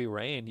there's a heavy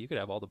rain, you could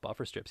have all the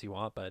buffer strips you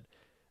want, but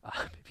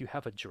if you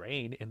have a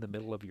drain in the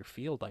middle of your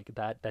field like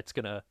that, that's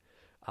gonna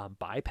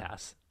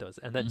bypass those.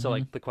 And then so Hmm.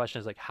 like the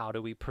question is like, how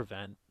do we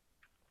prevent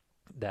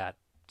that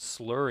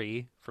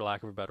slurry, for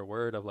lack of a better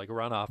word, of like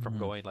runoff from Hmm.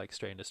 going like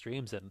straight into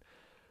streams? And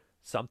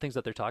some things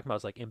that they're talking about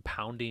is like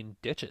impounding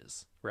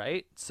ditches,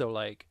 right? So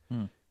like,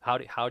 Hmm.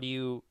 how do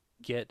you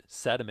get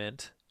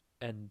sediment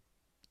and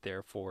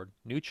therefore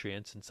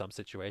nutrients in some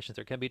situations?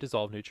 There can be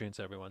dissolved nutrients,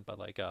 everyone, but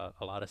like a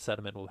lot of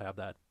sediment will have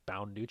that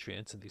bound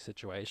nutrients in these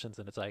situations.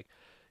 And it's like,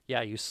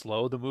 yeah, you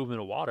slow the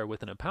movement of water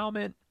with an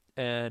impoundment,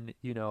 and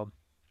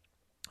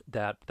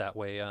that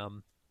way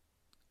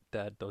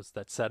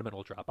that sediment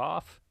will drop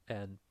off,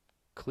 and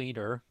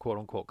cleaner, quote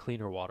unquote,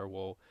 cleaner water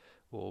will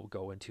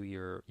go into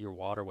your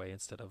waterway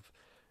instead of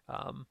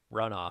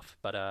runoff.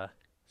 But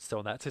so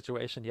in that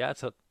situation, yeah.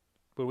 So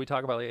when we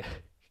talk about like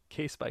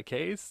case by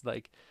case,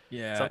 like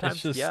Yeah, it's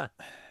sometimes, just yeah,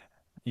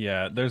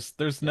 yeah, there's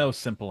yeah, no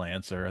simple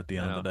answer at the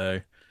I end of the know,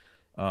 day.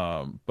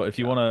 But if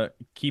you yeah, want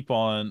to keep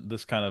on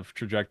this kind of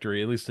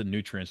trajectory, at least in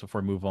nutrients,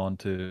 before we move on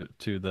to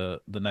the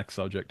next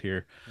subject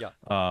here, yeah,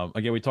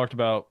 again, we talked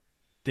about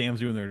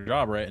dams doing their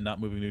job right and not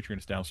moving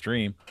nutrients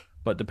downstream,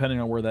 but depending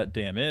on where that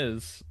dam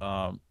is,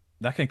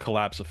 that can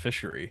collapse a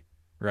fishery,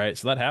 right?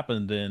 So that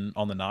happened in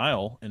on the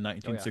Nile in oh yeah,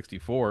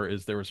 1964.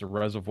 Is there was a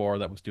reservoir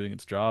that was doing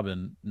its job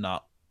and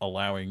not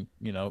allowing,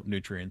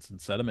 nutrients and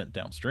sediment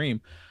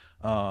downstream,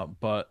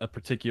 but a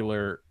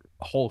particular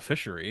whole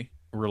fishery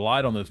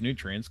relied on those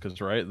nutrients because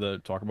right the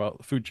talk about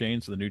the food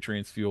chain, so the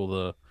nutrients fuel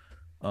the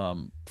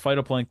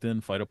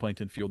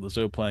phytoplankton fuel the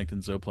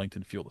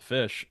zooplankton fuel the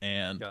fish,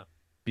 and yeah,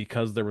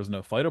 because there was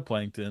no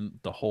phytoplankton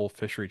the whole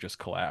fishery just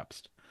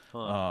collapsed.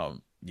 huh,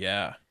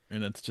 Yeah,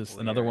 and it's just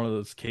another one weird, of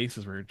those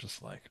cases where you're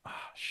just like,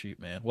 shoot,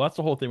 man. Well, that's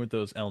the whole thing with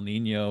those El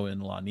Nino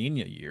and La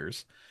Nina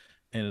years,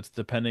 and it's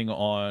depending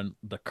on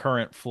the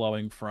current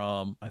flowing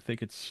from, I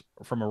think it's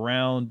from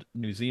around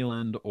New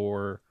Zealand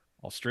or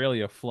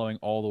Australia flowing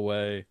all the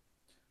way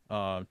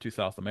to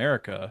South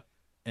America.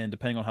 And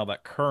depending on how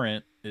that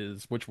current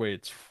is, which way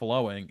it's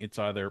flowing, it's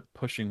either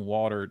pushing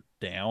water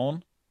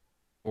down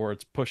or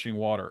it's pushing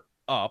water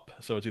up.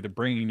 So it's either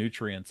bringing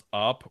nutrients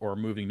up or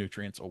moving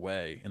nutrients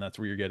away. And that's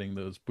where you're getting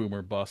those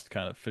boomer bust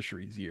kind of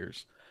fisheries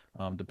years.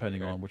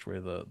 depending Weird. on which way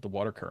the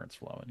water current's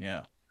flowing.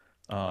 Yeah.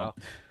 Um, Wow.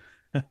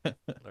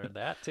 Learned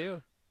that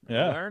too. New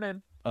yeah.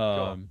 learning.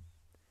 Cool. Um,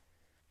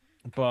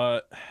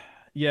 but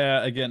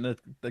yeah, again,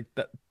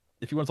 that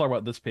if you want to talk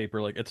about this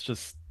paper, like it's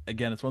just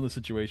again, it's one of those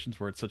situations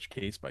where it's such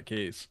case by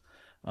case.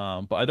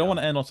 But I don't Yeah. want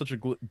to end on such a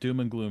doom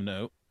and gloom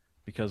note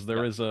because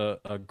there Yeah. is a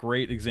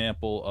great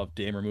example of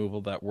dam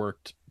removal that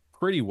worked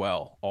pretty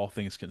well, all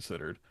things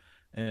considered.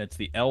 And it's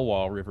the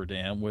Elwha River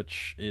Dam,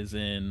 which is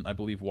in, I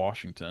believe,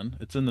 Washington.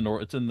 It's in the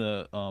it's in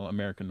the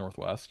American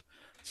Northwest.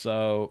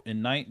 So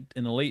in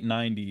the late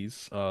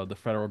 90s, the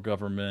federal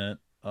government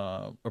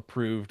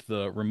approved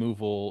the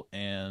removal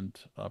and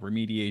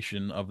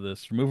remediation of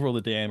this removal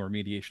of the dam,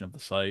 remediation of the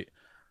site.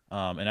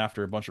 And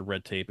after a bunch of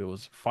red tape, it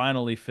was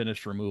finally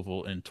finished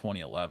removal in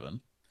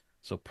 2011.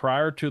 So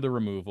prior to the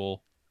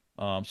removal,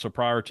 so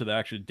prior to the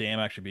actual dam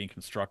actually being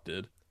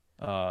constructed,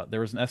 there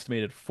was an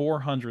estimated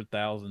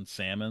 400,000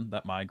 salmon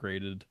that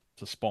migrated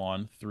to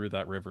spawn through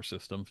that river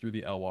system, through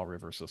the Elwha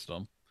River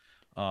system.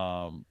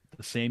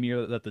 The same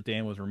year that the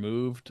dam was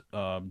removed,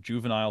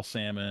 juvenile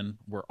salmon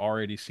were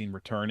already seen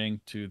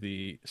returning to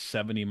the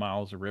 70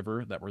 miles of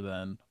river that were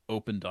then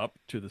opened up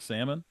to the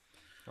salmon.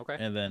 Okay.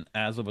 And then,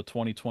 as of a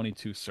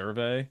 2022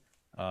 survey,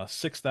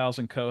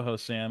 6,000 coho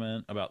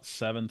salmon, about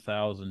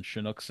 7,000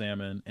 Chinook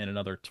salmon, and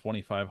another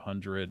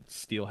 2,500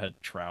 steelhead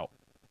trout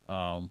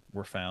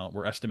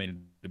were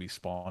estimated to be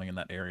spawning in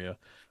that area.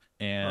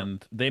 Huh.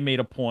 And they made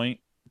a point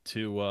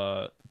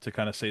to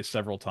kind of say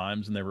several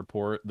times in their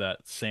report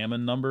that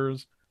salmon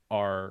numbers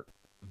are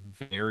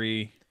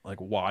very like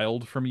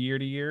wild from year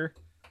to year.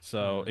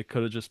 So Hmm. it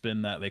could have just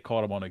been that they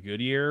caught them on a good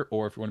year,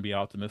 or if you want to be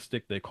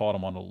optimistic, they caught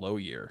them on a low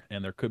year,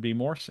 and there could be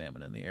more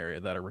salmon in the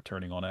area that are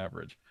returning on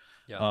average.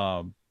 Yeah.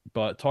 Um,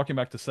 but talking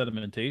back to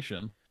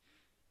sedimentation,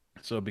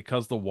 so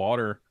because the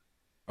water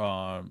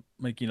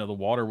the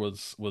water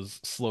was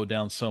slowed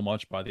down so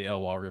much by the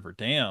Elwha River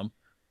Dam,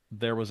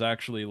 there was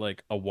actually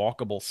like a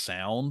walkable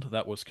sound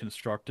that was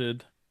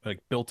constructed, like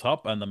built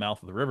up on the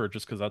mouth of the river,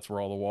 just because that's where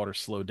all the water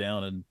slowed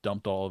down and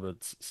dumped all of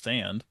its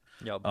sand.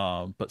 Yep.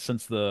 But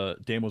since the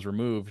dam was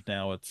removed,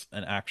 now it's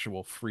an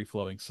actual free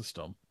flowing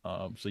system.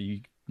 So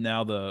you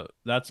now the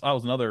that's that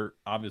was another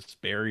obvious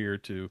barrier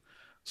to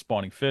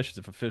spawning fish. Is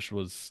if a fish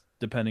was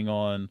depending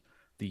on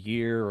the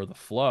year or the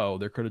flow,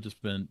 there could have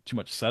just been too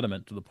much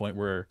sediment to the point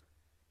where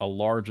a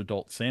large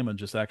adult salmon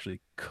just actually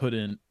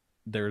couldn't,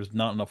 there's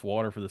not enough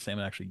water for the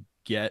salmon to actually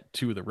get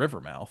to the river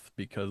mouth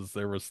because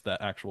there was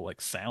that actual like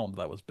sound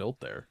that was built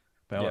there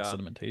by all that Yeah.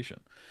 sedimentation.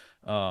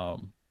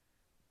 Um,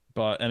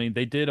 but I mean,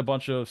 they did a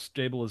bunch of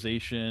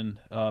stabilization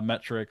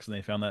metrics, and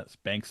they found that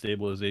bank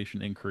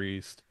stabilization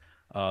increased.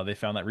 They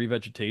found that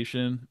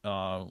revegetation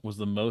was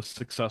the most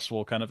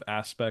successful kind of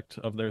aspect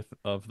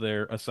of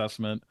their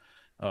assessment.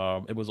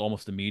 It was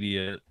almost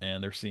immediate,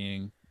 and they're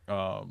seeing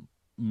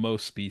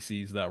most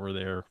species that were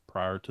there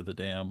prior to the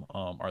dam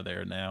are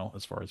there now,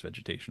 as far as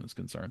vegetation is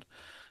concerned.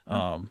 Hmm.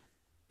 Um,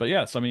 but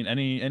yes, I mean,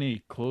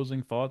 any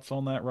closing thoughts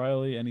on that,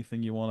 Riley?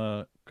 Anything you want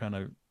to kind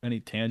of any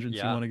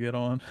tangents you Yeah. want to get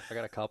on? I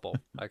got a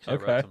couple. Actually, I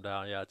wrote Okay, some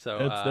down. Yeah. So,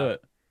 let's do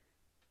it.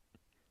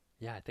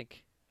 yeah, I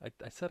think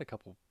I said a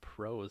couple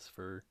pros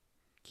for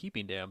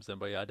keeping dams in,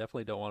 but yeah, I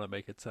definitely don't want to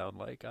make it sound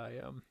like I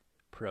am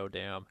pro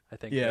dam. I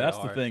think Yeah, they that's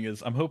the are. thing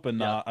is I'm hoping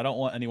Yeah. not. I don't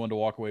want anyone to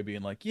walk away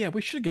being like, "Yeah,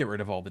 we should get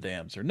rid of all the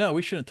dams," or "No,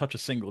 we shouldn't touch a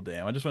single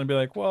dam." I just want to be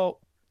like, "Well,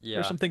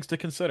 here's Yeah. some things to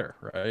consider,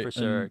 right?" For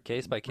sure. And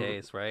Case by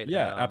case, right?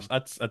 yeah,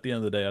 that's at the end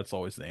of the day, that's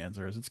always the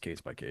answer. Is it's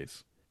case by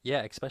case.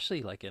 Yeah,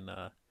 especially like in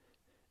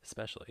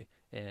especially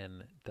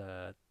in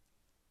the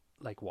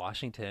like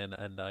Washington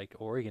and like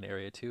Oregon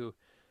area too.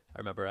 I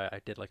remember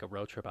I did like a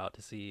road trip out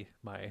to see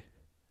my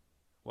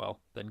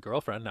well then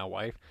girlfriend now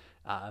wife,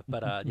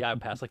 but yeah I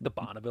passed like the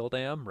Bonneville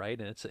Dam, right,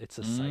 and it's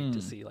a sight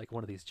to Mm. see like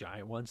one of these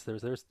giant ones.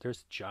 There's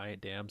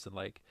giant dams in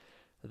like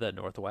the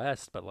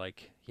Northwest, but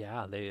like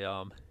yeah they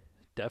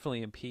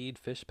definitely impede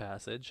fish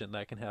passage, and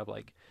that can have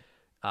like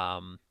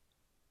um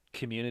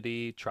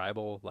community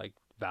tribal like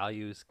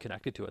values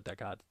connected to it that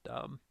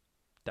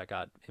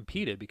got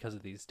impeded because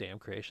of these dam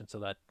creations. So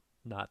that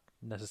not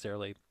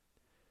necessarily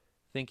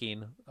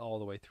thinking all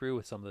the way through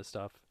with some of this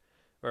stuff,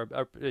 or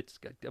it's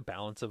a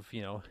balance of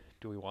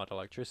do we want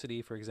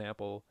electricity, for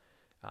example,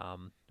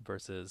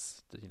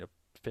 versus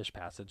fish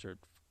passage, or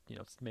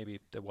maybe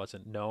it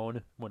wasn't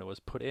known when it was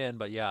put in,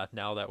 but yeah,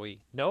 now that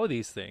we know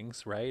these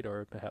things, right,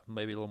 or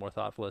maybe a little more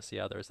thoughtfulness,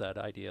 yeah, there's that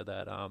idea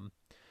that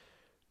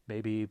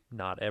maybe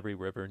not every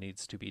river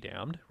needs to be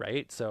dammed,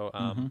 right? So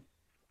Mm-hmm.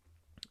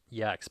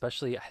 yeah,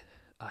 especially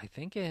I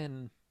think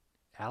in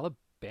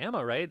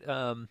Alabama, right?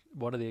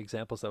 One of the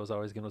examples that was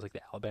always given was like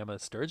the Alabama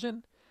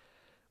sturgeon,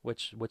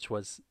 which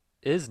was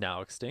is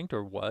now extinct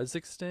or was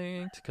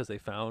extinct because they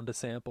found a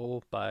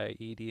sample by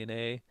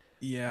eDNA.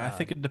 Yeah, I Uh,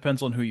 think it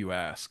depends on who you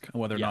ask,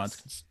 whether or not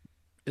yes,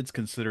 it's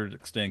considered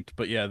extinct.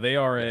 But yeah, they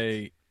are yes,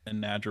 a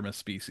anadromous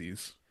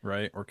species,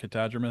 right? Or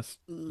catadromous.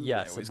 Ooh,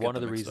 I yes, and always get one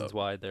of them the mixed reasons up.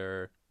 why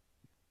they're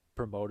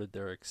promoted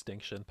their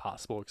extinction,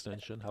 possible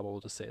extinction, how about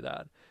we'll just say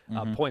that.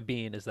 Mm-hmm. Point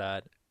being is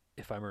that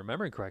if I'm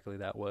remembering correctly,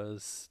 that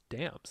was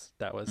dams.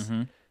 That was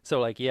Hmm. so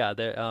like yeah,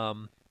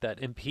 that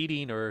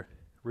impeding or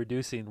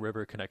reducing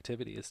river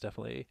connectivity is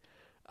definitely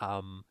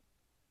um,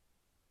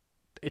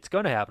 it's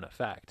going to have an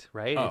effect,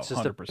 right? Oh, It's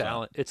just a 100%.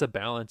 balance. It's a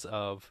balance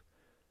of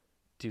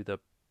do the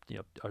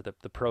are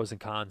the pros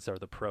and cons, are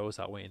the pros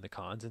outweighing the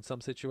cons in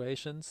some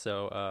situations.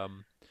 So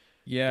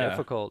Yeah.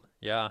 difficult.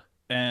 Yeah.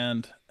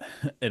 And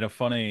in a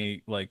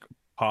funny, like,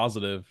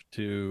 positive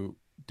to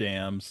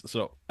dams,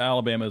 so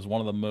Alabama is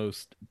one of the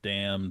most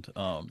dammed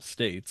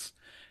states,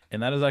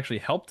 and that has actually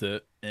helped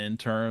it in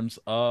terms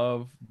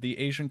of the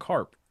Asian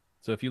carp.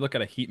 So if you look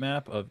at a heat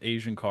map of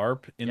Asian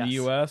carp in the Yes.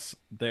 US,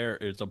 there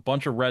is a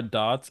bunch of red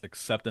dots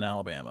except in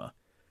Alabama.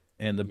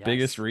 And the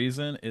biggest Yes.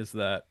 reason is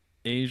that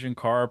Asian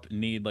carp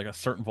need like a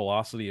certain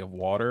velocity of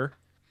water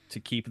to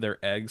keep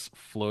their eggs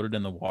floated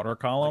in the water Like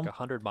column.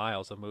 100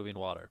 miles of moving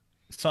water.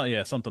 So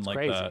yeah, something It's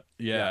like that.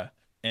 crazy. Yeah. Yeah.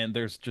 And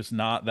there's just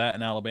not that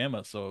in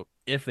Alabama. So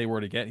if they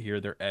were to get here,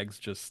 their eggs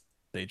just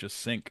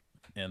sink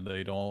and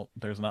they don't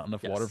there's not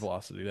enough water Yes.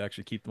 velocity to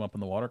actually keep them up in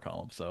the water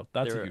column. So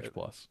that's a There huge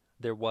plus.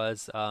 there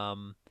was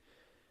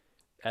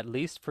at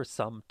least for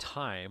some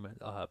time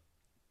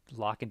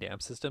lock and dam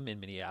system in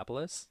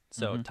Minneapolis.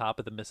 So Hmm. top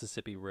of the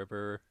Mississippi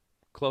River,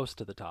 close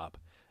to the top.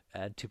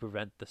 And to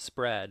prevent the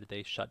spread,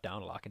 they shut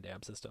down a lock and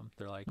dam system.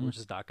 They're like, we're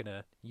just not going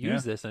to Yeah.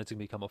 use this, and it's going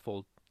to become a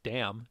full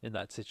dam in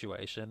that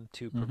situation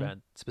to Hmm.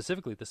 prevent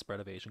specifically the spread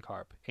of Asian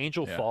carp.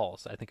 Angel Yeah.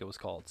 Falls, I think it was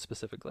called Oh.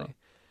 specifically.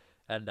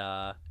 And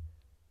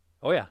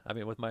oh yeah, I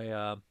mean with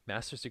my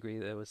master's degree,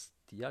 it was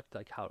yeah,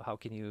 like how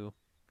can you,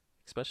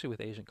 especially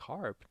with Asian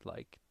carp,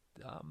 like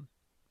um,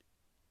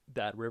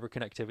 that river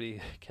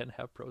connectivity can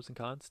have pros and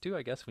cons too.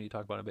 I guess when you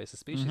talk about invasive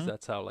species, Hmm.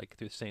 that's how like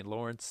through St.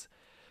 Lawrence,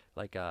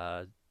 like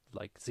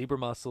zebra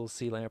mussels,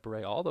 sea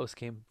lamprey, all those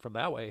came from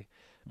that way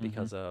Hmm.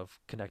 because of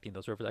connecting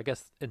those rivers. I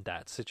guess in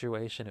that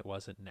situation, it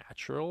wasn't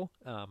natural.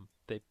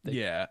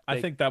 Yeah. I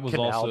They think that was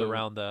canaled also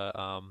around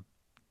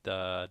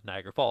the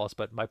Niagara Falls.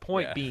 But my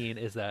point yeah. being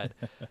is that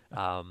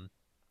um,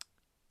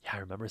 yeah, I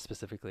remember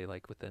specifically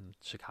like within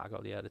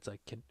Chicago. Yeah, it's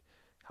like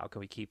how can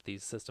we keep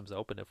these systems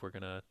open if we're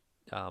gonna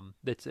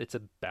it's a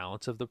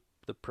balance of the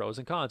pros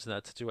and cons in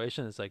that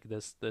situation. It's like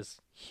this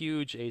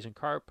huge Asian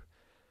carp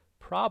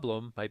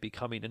problem might be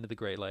coming into the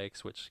Great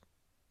Lakes, which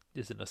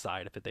is an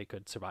aside if they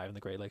could survive in the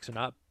Great Lakes or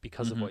not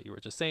because of Hmm. what you were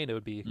just saying. It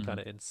would be Hmm. kind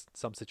of in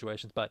some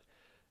situations, but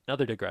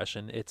another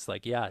digression. It's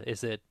like, yeah,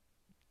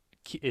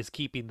 is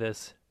keeping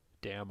this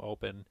dam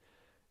open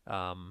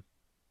um,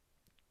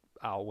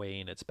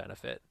 outweighing its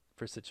benefit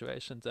for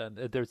situations? And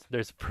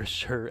there's for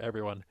sure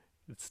everyone.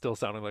 It's still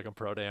sounding like I'm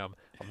pro dam.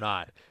 I'm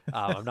not.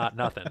 I'm not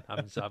nothing.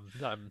 I'm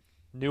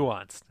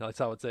nuanced. That's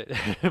how I would say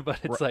it. But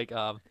it's like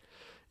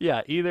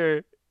yeah,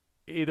 either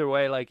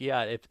way, like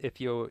yeah, if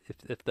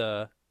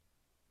the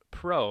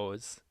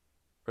pros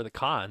or the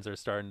cons are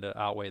starting to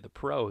outweigh the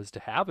pros to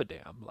have a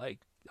dam, like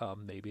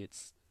maybe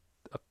it's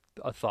a,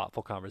 a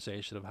thoughtful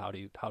conversation of how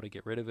to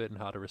get rid of it and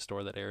how to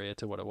restore that area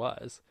to what it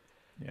was.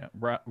 Yeah.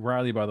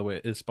 Riley, by the way,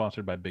 is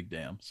sponsored by Big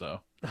Dam,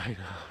 so I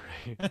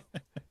know, right?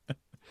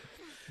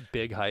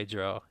 Big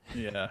hydro.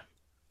 yeah.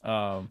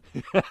 Um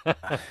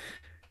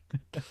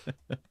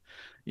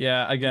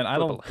Yeah, again, I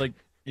Put the don't like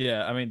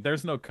yeah, I mean,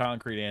 there's no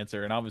concrete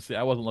answer, and obviously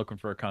I wasn't looking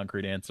for a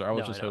concrete answer. I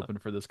was no, I just know. hoping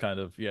for this kind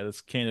of yeah,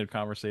 this candid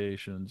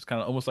conversation. It's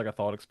kind of almost like a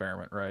thought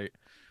experiment, right?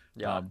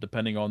 Yeah,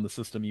 Depending on the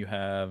system you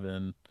have,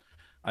 and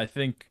I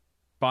think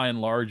by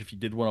and large, if you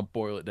did want to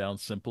boil it down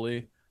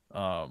simply,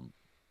 um,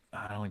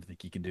 I don't even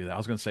think you can do that. I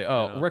was gonna say, I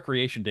oh, know.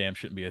 recreation dam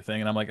shouldn't be a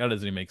thing, and I'm like, that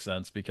doesn't even make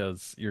sense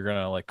because you're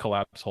gonna like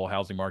collapse whole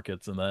housing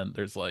markets, and then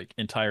there's like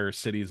entire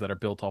cities that are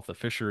built off the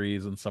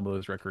fisheries and some of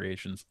those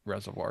recreation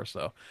reservoirs.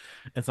 So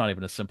it's not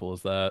even as simple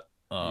as that.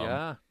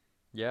 Yeah,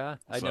 yeah.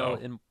 I know.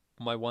 So In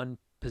my one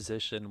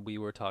position, we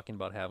were talking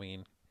about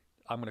having.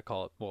 I'm gonna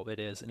call it. Well, it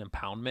is an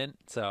impoundment.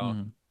 So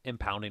mhm,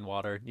 impounding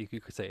water.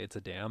 Could say it's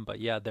a dam, but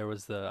yeah, there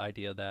was the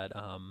idea that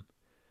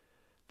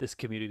this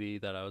community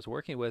that I was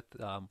working with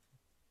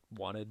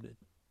wanted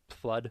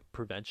flood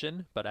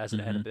prevention, but as an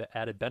mhm,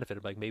 added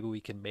benefit, like maybe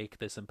we can make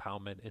this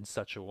impoundment in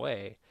such a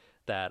way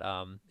that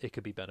it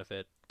could be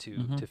benefit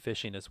mhm, to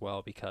fishing as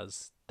well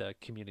because the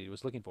community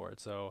was looking for it.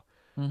 So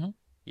mhm.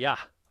 yeah,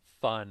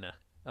 fun.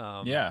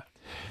 Um, Yeah,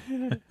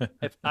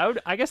 if I would,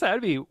 I guess I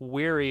would be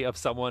weary of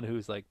someone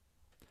who's like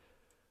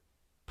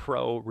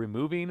pro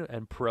removing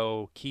and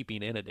pro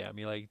keeping in a dam.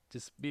 You like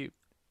just be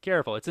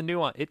careful. It's a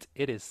nuance.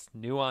 It is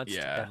nuanced,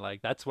 yeah. and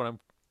like that's when I'm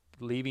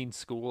leaving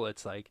school.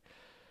 It's like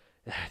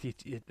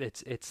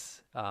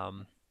it's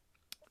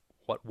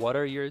what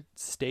are your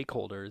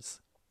stakeholders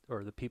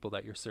or the people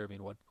that you're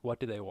serving? What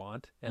do they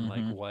want, and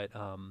like Hmm. what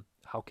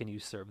how can you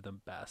serve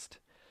them best?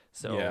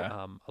 So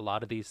Yeah. a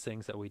lot of these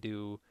things that we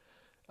do.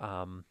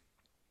 Um,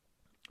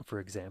 for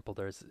example,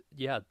 there's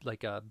yeah,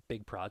 like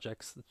big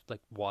projects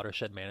like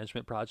watershed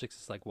management projects.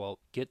 It's like, well,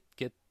 get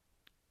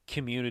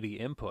community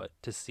input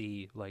to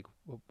see like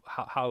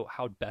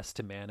how best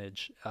to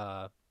manage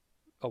a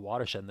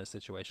watershed in this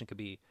situation could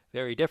be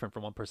very different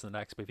from one person to the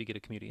next. But if you get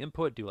a community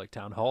input, do like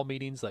town hall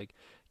meetings, like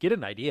get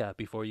an idea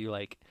before you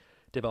like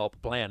develop a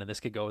plan. And this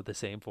could go the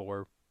same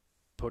for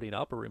putting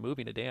up or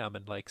removing a dam,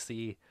 and like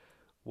see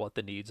what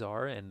the needs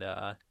are, and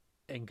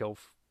go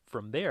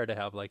from there to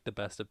have like the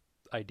best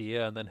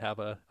idea, and then have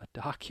a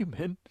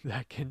document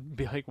that can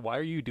be like, why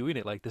are you doing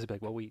it like this? Be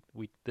like, well, we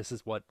this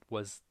is what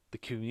was the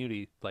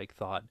community like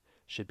thought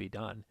should be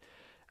done.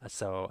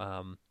 So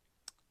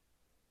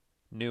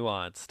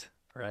nuanced,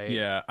 right?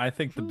 Yeah, I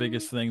think the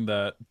biggest thing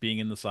that being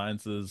in the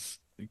sciences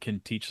can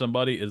teach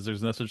somebody is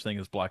there's no such thing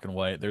as black and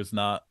white. There's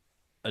not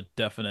a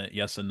definite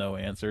yes and no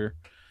answer.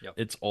 Yep.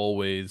 It's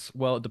always,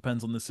 well, it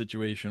depends on the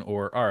situation,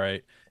 or all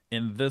right,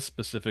 in this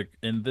specific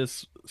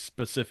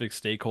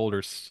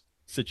stakeholder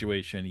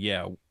situation,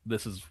 yeah,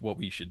 this is what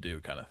we should do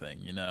kind of thing,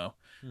 you know.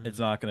 Hmm. It's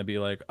not going to be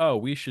like, oh,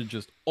 we should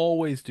just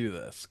always do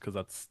this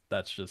because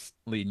that's just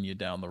leading you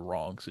down the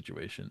wrong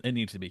situation. It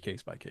needs to be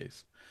case by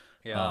case.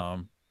 Yeah.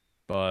 Um,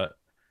 but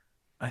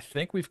I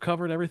think we've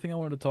covered everything I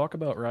wanted to talk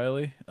about,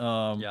 Riley.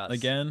 Yes.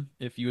 Again,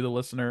 if you, the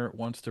listener,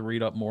 wants to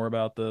read up more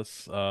about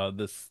this,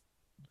 this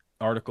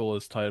article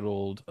is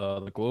titled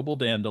 "The Global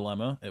Dam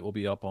Dilemma." It will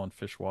be up on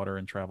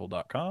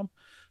fishwaterandtravel.com.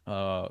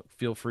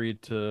 Feel free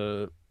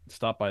to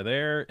stop by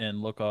there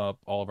and look up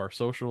all of our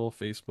social,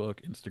 Facebook,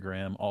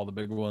 Instagram, all the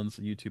big ones,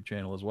 YouTube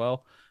channel as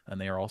well, and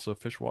they are also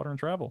Fish, Water, and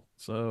Travel.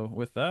 So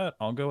with that,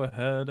 I'll go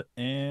ahead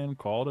and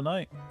call it a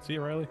night. See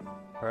you, Riley.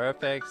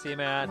 Perfect. See you,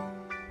 man.